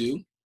actually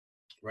do,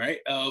 right,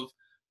 of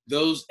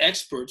those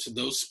experts,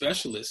 those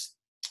specialists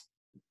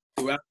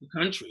throughout the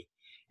country,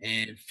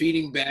 and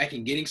feeding back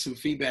and getting some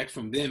feedback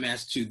from them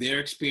as to their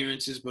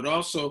experiences, but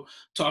also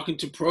talking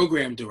to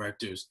program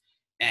directors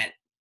at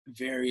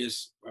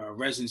various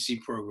residency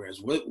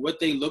programs, what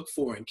they look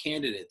for in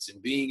candidates,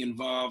 and being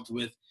involved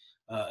with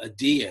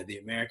ADEA, the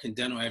American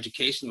Dental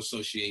Educational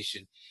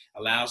Association,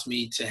 allows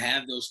me to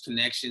have those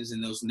connections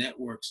and those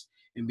networks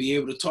and be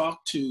able to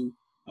talk to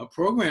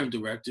program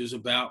directors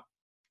about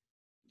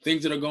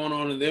things that are going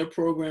on in their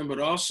program, but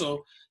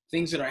also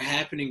things that are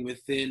happening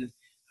within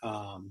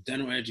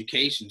dental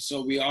education.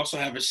 So we also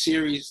have a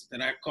series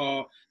that I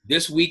call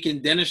This Week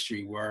in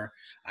Dentistry, where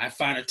I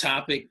find a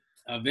topic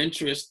of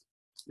interest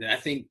that I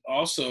think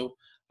also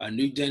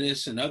new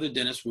dentists and other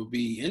dentists will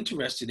be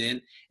interested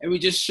in, and we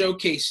just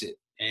showcase it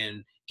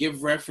and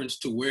give reference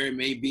to where it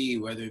may be,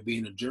 whether it be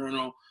in a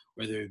journal,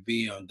 whether it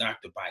be on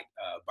Dr.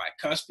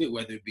 Bicuspid,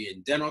 whether it be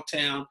in Dental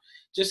Town,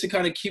 just to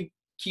kind of keep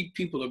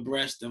people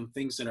abreast of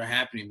things that are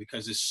happening,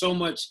 because there's so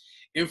much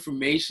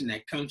information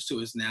that comes to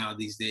us now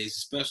these days,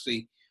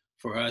 especially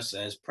for us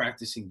as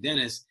practicing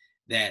dentists,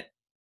 that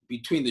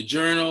between the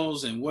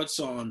journals and what's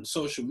on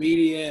social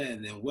media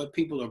and then what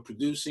people are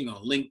producing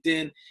on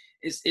LinkedIn,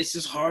 it's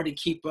just hard to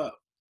keep up.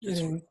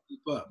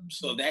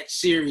 So that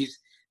series,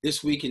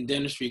 This Week in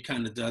Dentistry,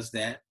 kind of does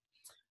that.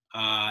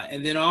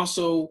 And then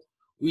also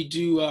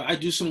I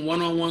do some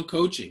one-on-one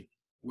coaching,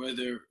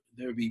 whether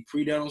there be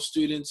pre-dental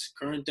students,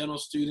 current dental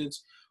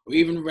students, or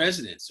even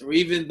residents, or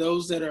even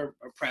those that are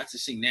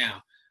practicing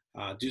now.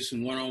 Do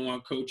some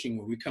one-on-one coaching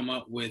where we come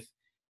up with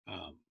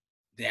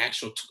the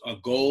actual a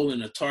goal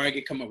and a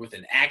target, come up with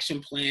an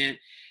action plan,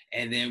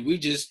 and then we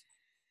just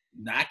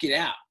knock it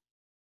out.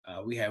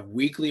 We have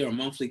weekly or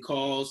monthly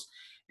calls,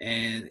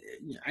 and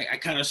I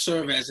kind of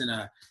serve as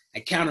an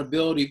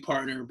accountability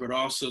partner, but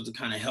also to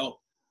kind of help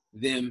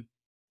them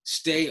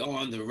stay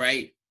on the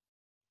right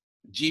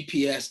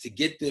GPS to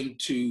get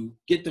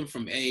them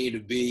from A to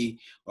B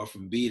or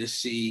from B to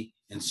C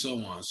and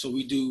so on. So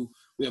we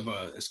have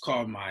it's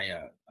called my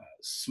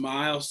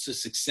Smiles to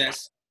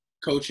Success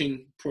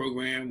coaching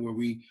program, where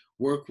we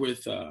work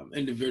with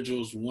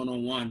individuals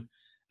one-on-one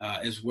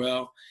as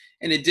well.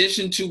 In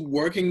addition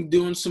to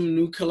doing some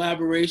new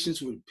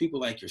collaborations with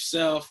people like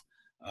yourself,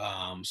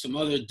 some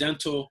other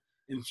dental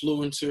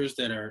influencers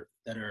that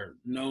are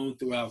known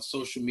throughout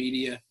social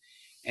media.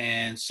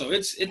 And so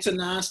it's a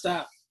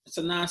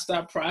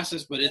nonstop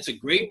process, but it's a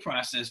great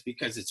process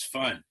because it's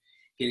fun.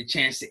 Get a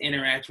chance to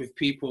interact with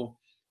people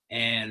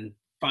and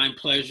find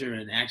pleasure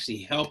in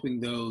actually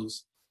helping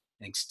those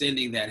and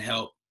extending that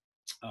help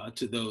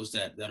to those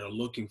that are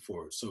looking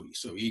for it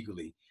so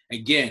eagerly.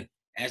 Again,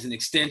 as an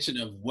extension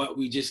of what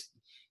we just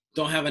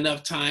don't have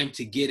enough time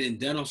to get in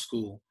dental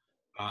school.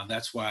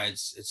 That's why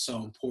it's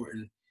so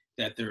important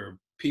that there are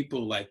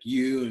people like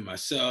you and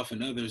myself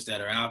and others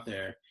that are out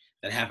there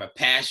that have a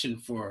passion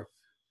for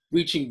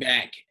reaching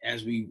back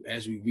as we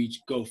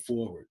go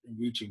forward,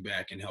 reaching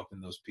back and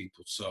helping those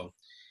people. So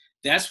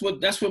that's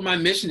what my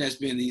mission has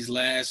been these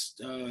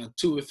last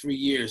 2 or 3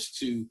 years,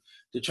 to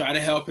try to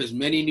help as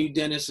many new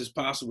dentists as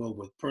possible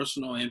with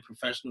personal and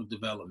professional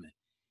development.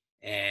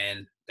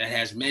 And that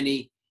has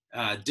many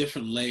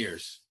different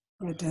layers.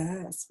 It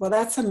does. Well,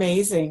 that's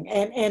amazing.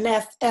 And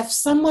if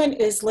someone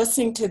is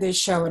listening to this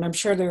show, and I'm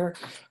sure there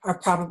are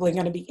probably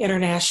going to be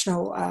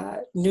international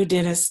new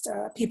dentist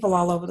people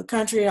all over the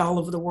country, all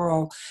over the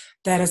world,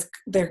 they're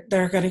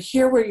going to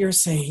hear what you're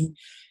saying,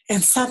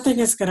 and something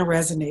is going to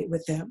resonate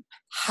with them.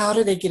 How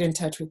do they get in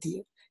touch with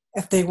you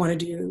if they want to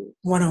do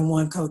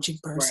one-on-one coaching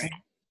person?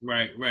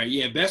 Right.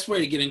 Yeah, best way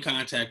to get in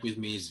contact with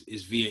me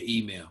is via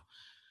email.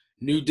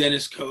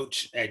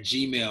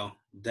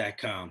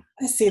 newdentistcoach@gmail.com.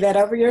 I see that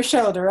over your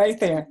shoulder right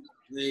there.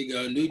 There you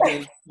go,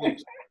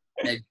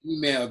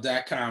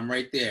 newdentistcoach@gmail.com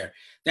right there.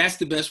 That's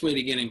the best way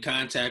to get in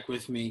contact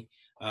with me.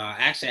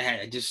 Actually,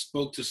 I just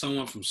spoke to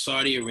someone from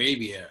Saudi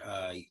Arabia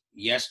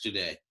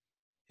yesterday,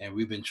 and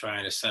we've been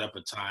trying to set up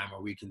a time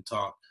where we can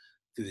talk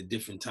through the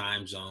different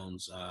time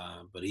zones.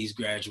 But he's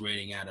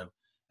graduating out of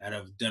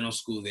dental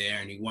school there,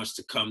 and he wants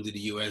to come to the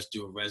U.S.,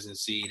 do a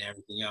residency and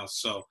everything else.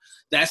 So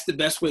that's the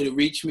best way to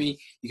reach me.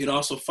 You can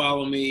also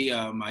follow me,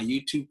 my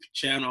YouTube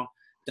channel,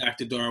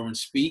 Dr. Darwin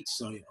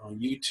Speaks on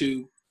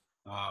YouTube.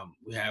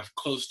 We have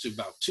close to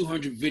about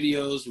 200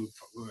 videos, and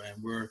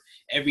we're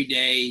every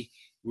day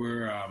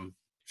we're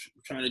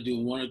trying to do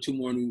 1 or 2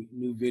 more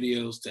new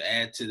videos to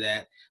add to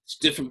that. It's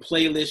different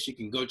playlists. You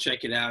can go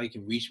check it out. You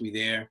can reach me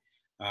there.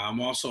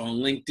 I'm also on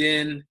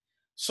LinkedIn,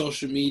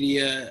 social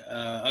media,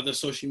 other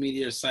social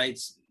media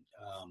sites,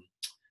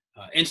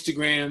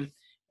 Instagram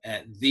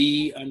at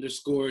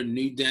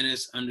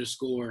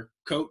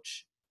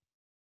 _new_dentist_coach.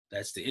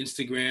 That's the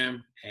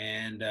Instagram.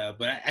 And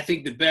but I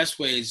think the best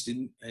way is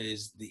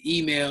the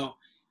email,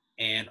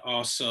 and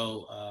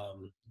also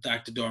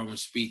Dr. Darwin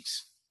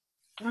Speaks.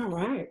 All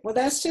right. Well,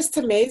 that's just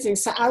amazing.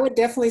 So I would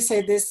definitely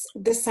say this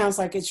sounds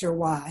like it's your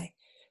why.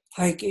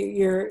 Like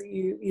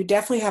you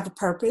definitely have a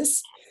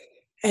purpose,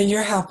 and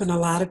you're helping a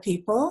lot of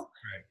people.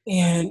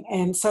 Right.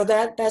 And so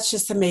that's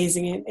just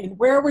amazing. And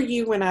where were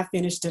you when I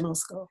finished dental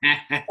school?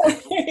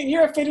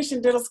 You're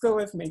finishing dental school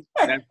with me.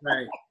 That's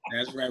right.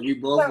 We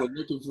both were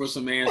looking for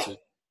some answers.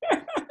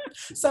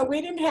 So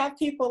we didn't have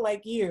people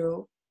like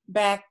you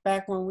back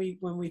when we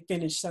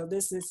finished. So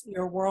this is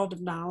your world of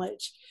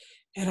knowledge.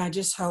 And I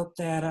just hope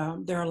that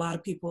there are a lot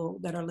of people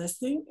that are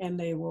listening, and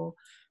they will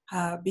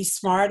be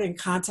smart and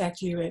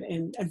contact you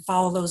and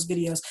follow those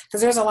videos,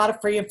 because there's a lot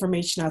of free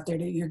information out there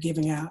that you're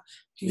giving out.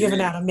 You're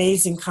giving out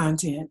amazing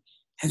content,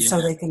 and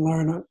so they can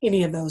learn on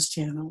any of those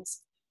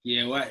channels.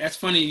 Yeah, well, that's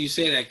funny you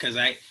say that, because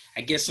I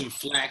get some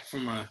flack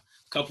from a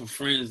couple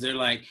friends. They're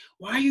like,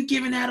 "Why are you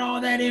giving out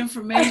all that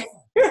information?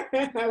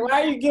 Why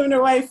are you giving it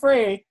away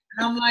free?"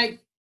 And I'm like,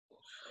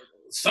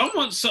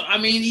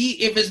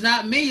 if it's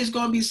not me, it's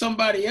going to be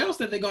somebody else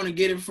that they're going to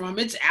get it from.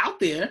 It's out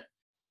there.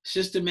 It's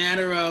just a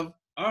matter of,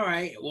 all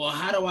right, well,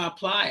 how do I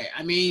apply it?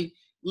 I mean,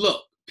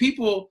 look,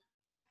 people,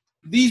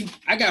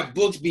 I got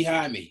books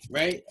behind me,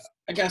 right?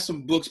 I got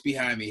some books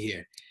behind me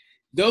here.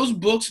 Those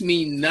books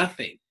mean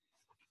nothing.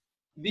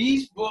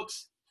 These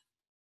books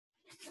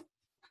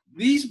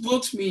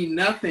mean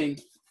nothing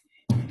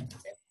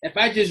if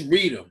I just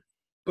read them.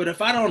 But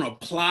if I don't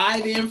apply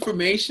the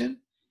information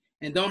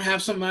and don't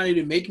have somebody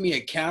to make me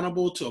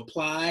accountable to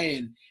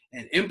apply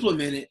and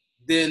implement it,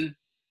 then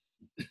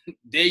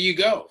there you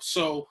go.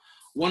 So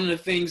one of the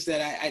things that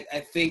I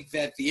think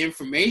that the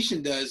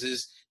information does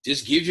is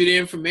just gives you the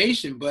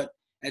information, but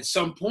at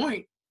some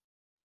point,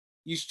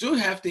 you still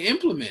have to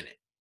implement it.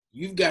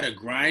 You've got to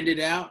grind it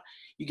out.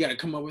 You got to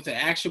come up with an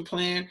action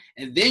plan,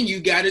 and then you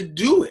got to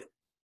do it.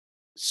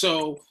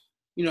 So,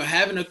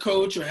 having a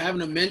coach or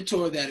having a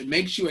mentor that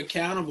makes you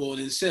accountable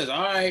and says,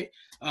 all right,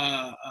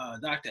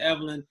 Dr.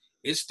 Evelyn,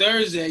 it's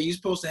Thursday. You're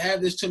supposed to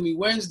have this to me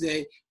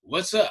Wednesday.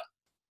 What's up?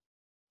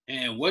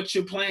 And what's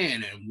your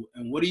plan?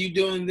 And what are you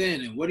doing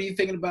then? And what are you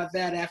thinking about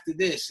that after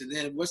this? And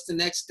then what's the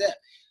next step?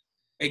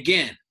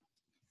 Again,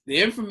 the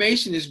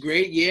information is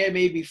great. Yeah, it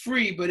may be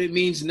free, but it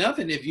means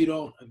nothing if you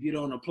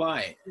don't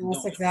apply it.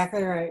 That's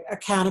exactly right.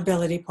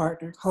 Accountability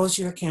partner holds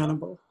you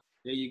accountable.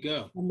 There you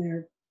go. And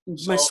they're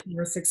much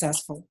more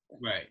successful.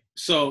 Right.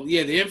 So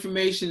yeah, the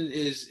information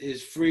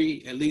is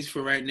free, at least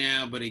for right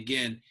now. But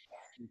again,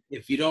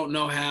 if you don't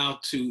know how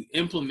to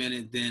implement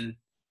it, then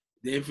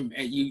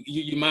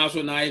you might as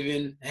well not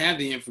even have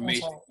the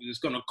information. Right. It's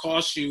going to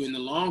cost you in the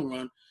long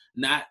run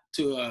not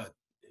to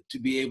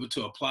be able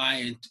to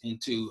apply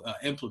and to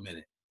implement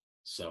it.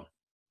 So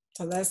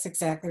that's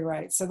exactly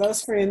right. So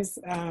those friends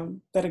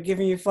that are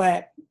giving you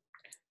flat,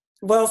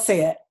 well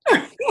said.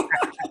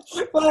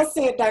 Well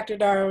said, Dr.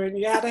 Darwin.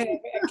 You got to have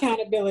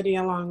accountability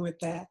along with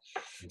that.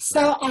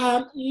 So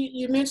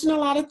you mentioned a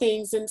lot of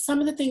things, and some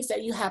of the things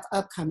that you have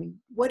upcoming.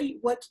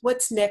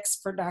 What's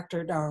next for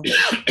Dr. Darwin?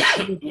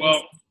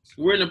 Well,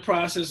 we're in the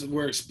process.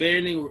 We're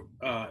expanding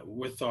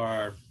with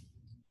our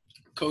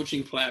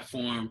coaching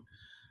platform.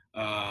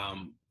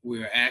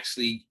 We're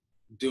actually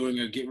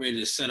getting ready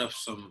to set up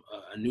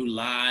a new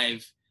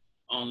live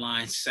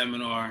online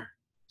seminar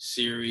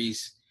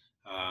series.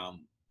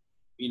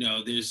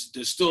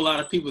 There's still a lot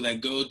of people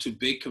that go to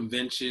big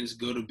conventions,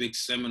 go to big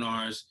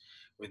seminars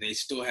where they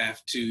still have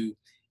to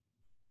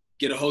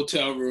get a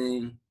hotel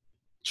room,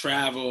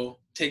 travel,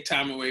 take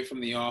time away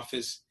from the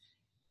office.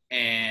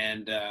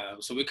 And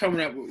so we come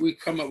up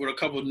with a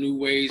couple of new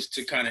ways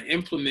to kind of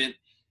implement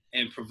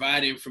and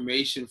provide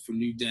information for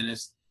new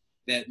dentists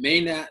that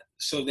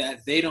so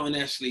that they don't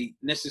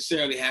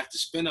necessarily have to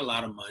spend a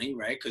lot of money,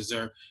 right? Because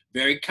they're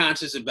very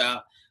conscious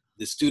about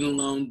the student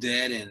loan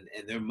debt and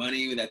their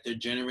money that they're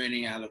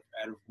generating out of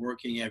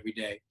working every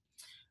day.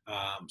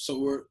 So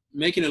we're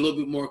making it a little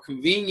bit more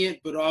convenient,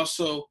 but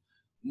also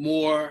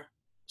more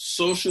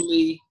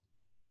socially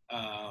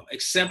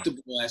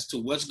acceptable as to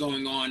what's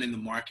going on in the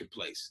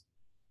marketplace.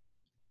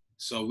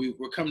 So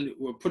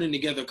we're putting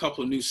together a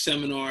couple of new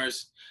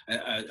seminars,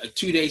 a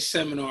 2-day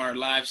seminar,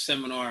 live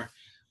seminar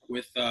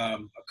with a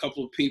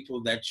couple of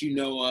people that you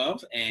know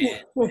of,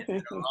 and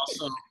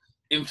also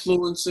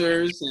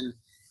influencers, and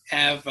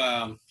have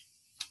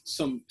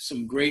some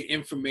great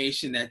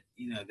information that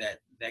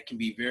that can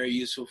be very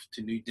useful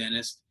to new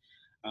dentists.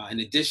 In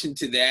addition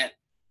to that,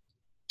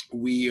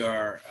 we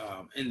are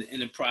in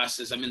the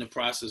process. I'm in the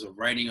process of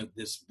writing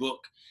this book.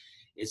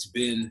 It's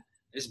been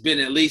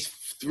at least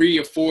 3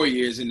 or 4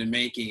 years in the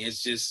making. It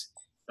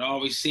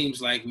always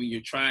seems like when you're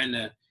trying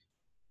to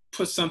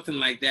put something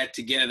like that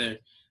together,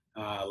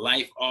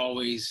 life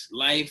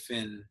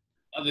and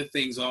other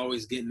things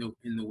always get in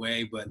the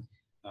way. But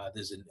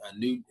there's a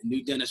new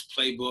dentist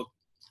playbook,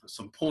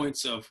 some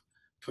points of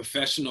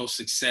professional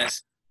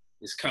success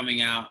is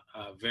coming out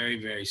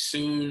very, very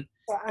soon.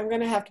 So I'm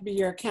going to have to be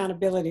your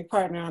accountability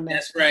partner on that.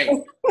 That's right.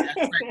 That's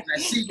right. I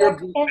see your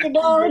book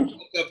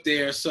up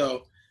there,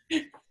 so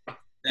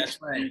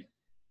that's right.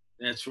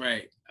 That's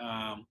right.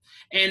 And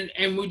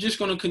we're just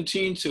going to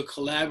continue to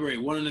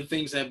collaborate. One of the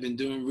things I've been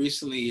doing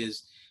recently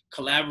is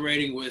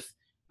collaborating with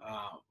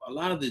a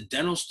lot of the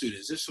dental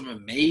students. There's some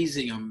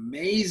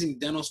amazing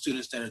dental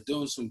students that are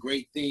doing some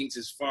great things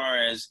as far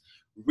as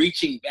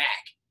reaching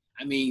back.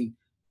 I mean,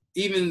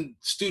 even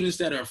students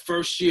that are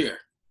first year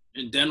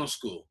in dental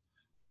school,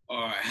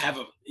 or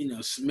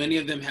many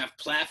of them have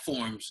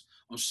platforms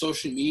on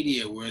social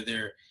media where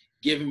they're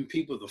giving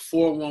people the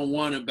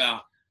 411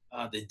 about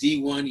the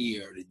D1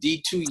 year or the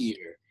D2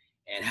 year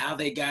and how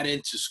they got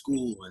into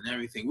school and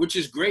everything, which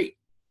is great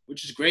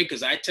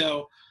because I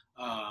tell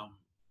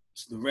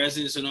the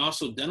residents and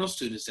also dental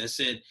students that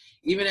said,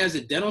 even as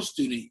a dental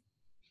student,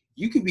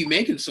 you could be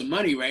making some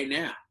money right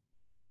now.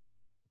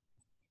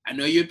 I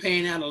know you're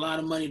paying out a lot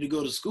of money to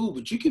go to school,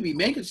 but you could be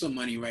making some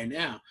money right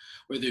now,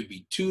 whether it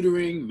be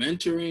tutoring,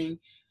 mentoring,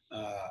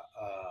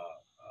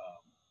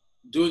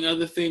 doing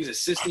other things,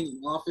 assisting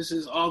in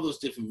offices, all those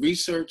different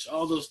research,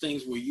 all those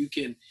things where you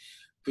can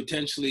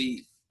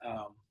potentially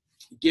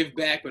give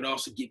back, but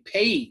also get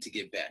paid to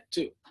give back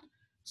too.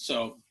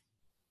 So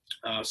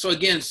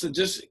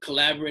just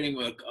collaborating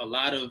with a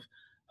lot of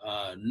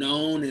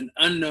known and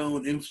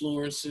unknown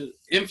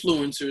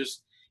influencers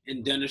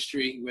in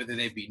dentistry, whether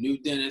they be new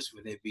dentists,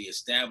 whether they be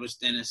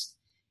established dentists,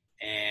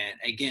 and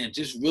again,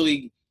 just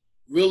really,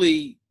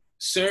 really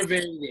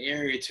surveying the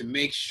area to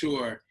make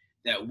sure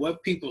that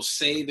what people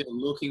say they're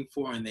looking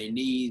for and they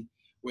need,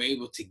 we're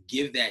able to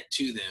give that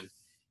to them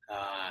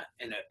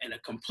in a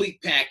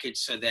complete package,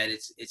 so that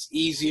it's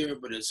easier,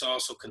 but it's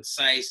also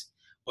concise,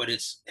 but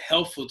it's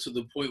helpful to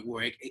the point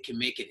where it can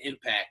make an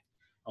impact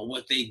on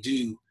what they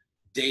do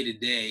day to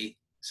day,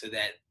 so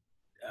that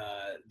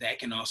that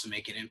can also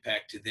make an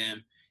impact to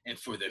them and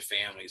for their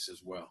families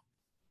as well.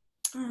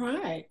 All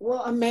right.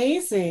 Well,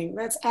 amazing.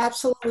 That's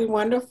absolutely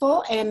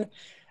wonderful. And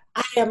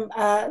I am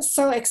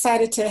so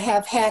excited to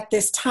have had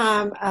this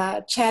time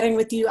chatting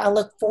with you. I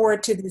look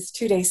forward to this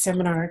 2-day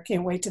seminar.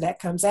 Can't wait till that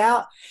comes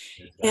out.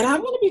 Exactly. And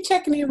I'm going to be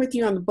checking in with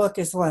you on the book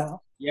as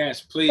well. Yes,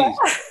 please.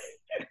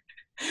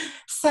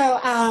 So,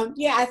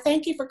 I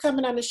thank you for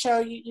coming on the show.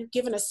 You've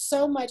given us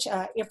so much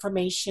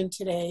information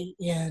today.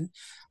 And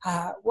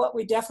what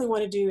we definitely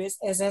want to do is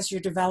as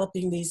you're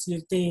developing these new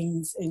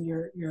things and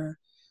your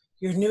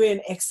new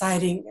and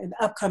exciting and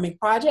upcoming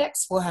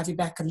projects, we'll have you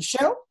back on the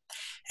show.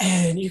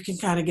 And you can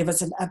kind of give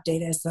us an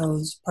update as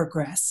those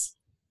progress.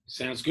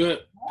 Sounds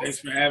good. Thanks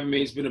for having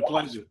me. It's been a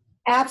pleasure.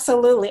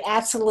 Absolutely.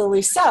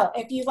 Absolutely. So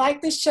if you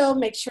like this show,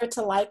 make sure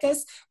to like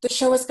us. The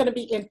show is going to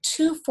be in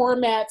 2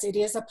 formats. It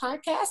is a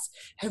podcast,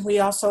 and we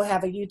also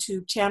have a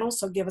YouTube channel.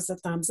 So give us a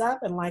thumbs up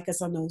and like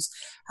us on those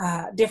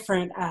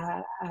different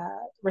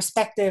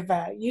respective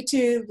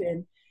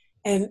YouTube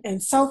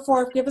and so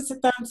forth. Give us a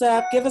thumbs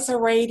up. Give us a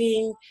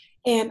rating.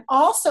 And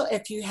also,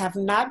 if you have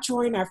not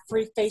joined our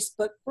free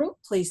Facebook group,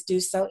 please do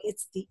so.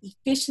 It's the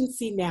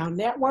Efficiency Now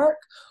Network.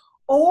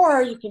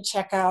 Or you can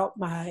check out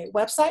my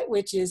website,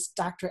 which is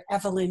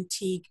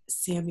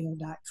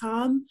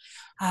drevelynteaguesamuel.com.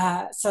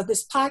 So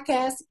this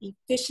podcast,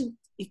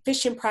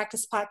 Efficient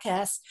Practice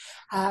Podcast,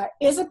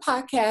 is a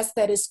podcast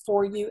that is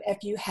for you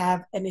if you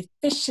have an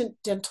efficient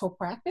dental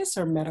practice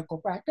or medical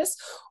practice,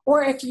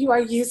 or if you are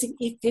using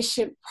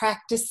efficient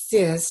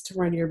practices to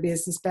run your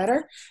business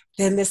better,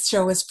 then this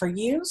show is for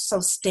you. So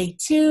stay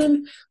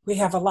tuned. We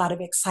have a lot of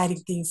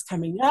exciting things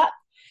coming up.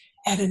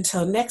 And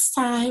until next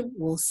time,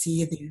 we'll see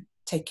you then.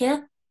 Take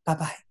care.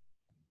 Bye-bye.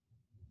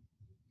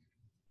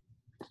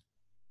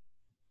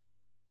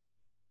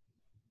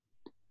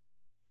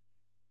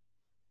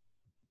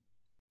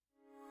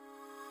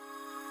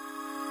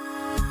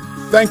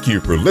 Thank you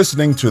for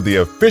listening to the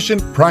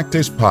Efficient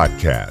Practice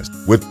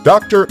Podcast with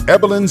Dr.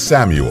 Evelyn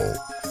Samuel.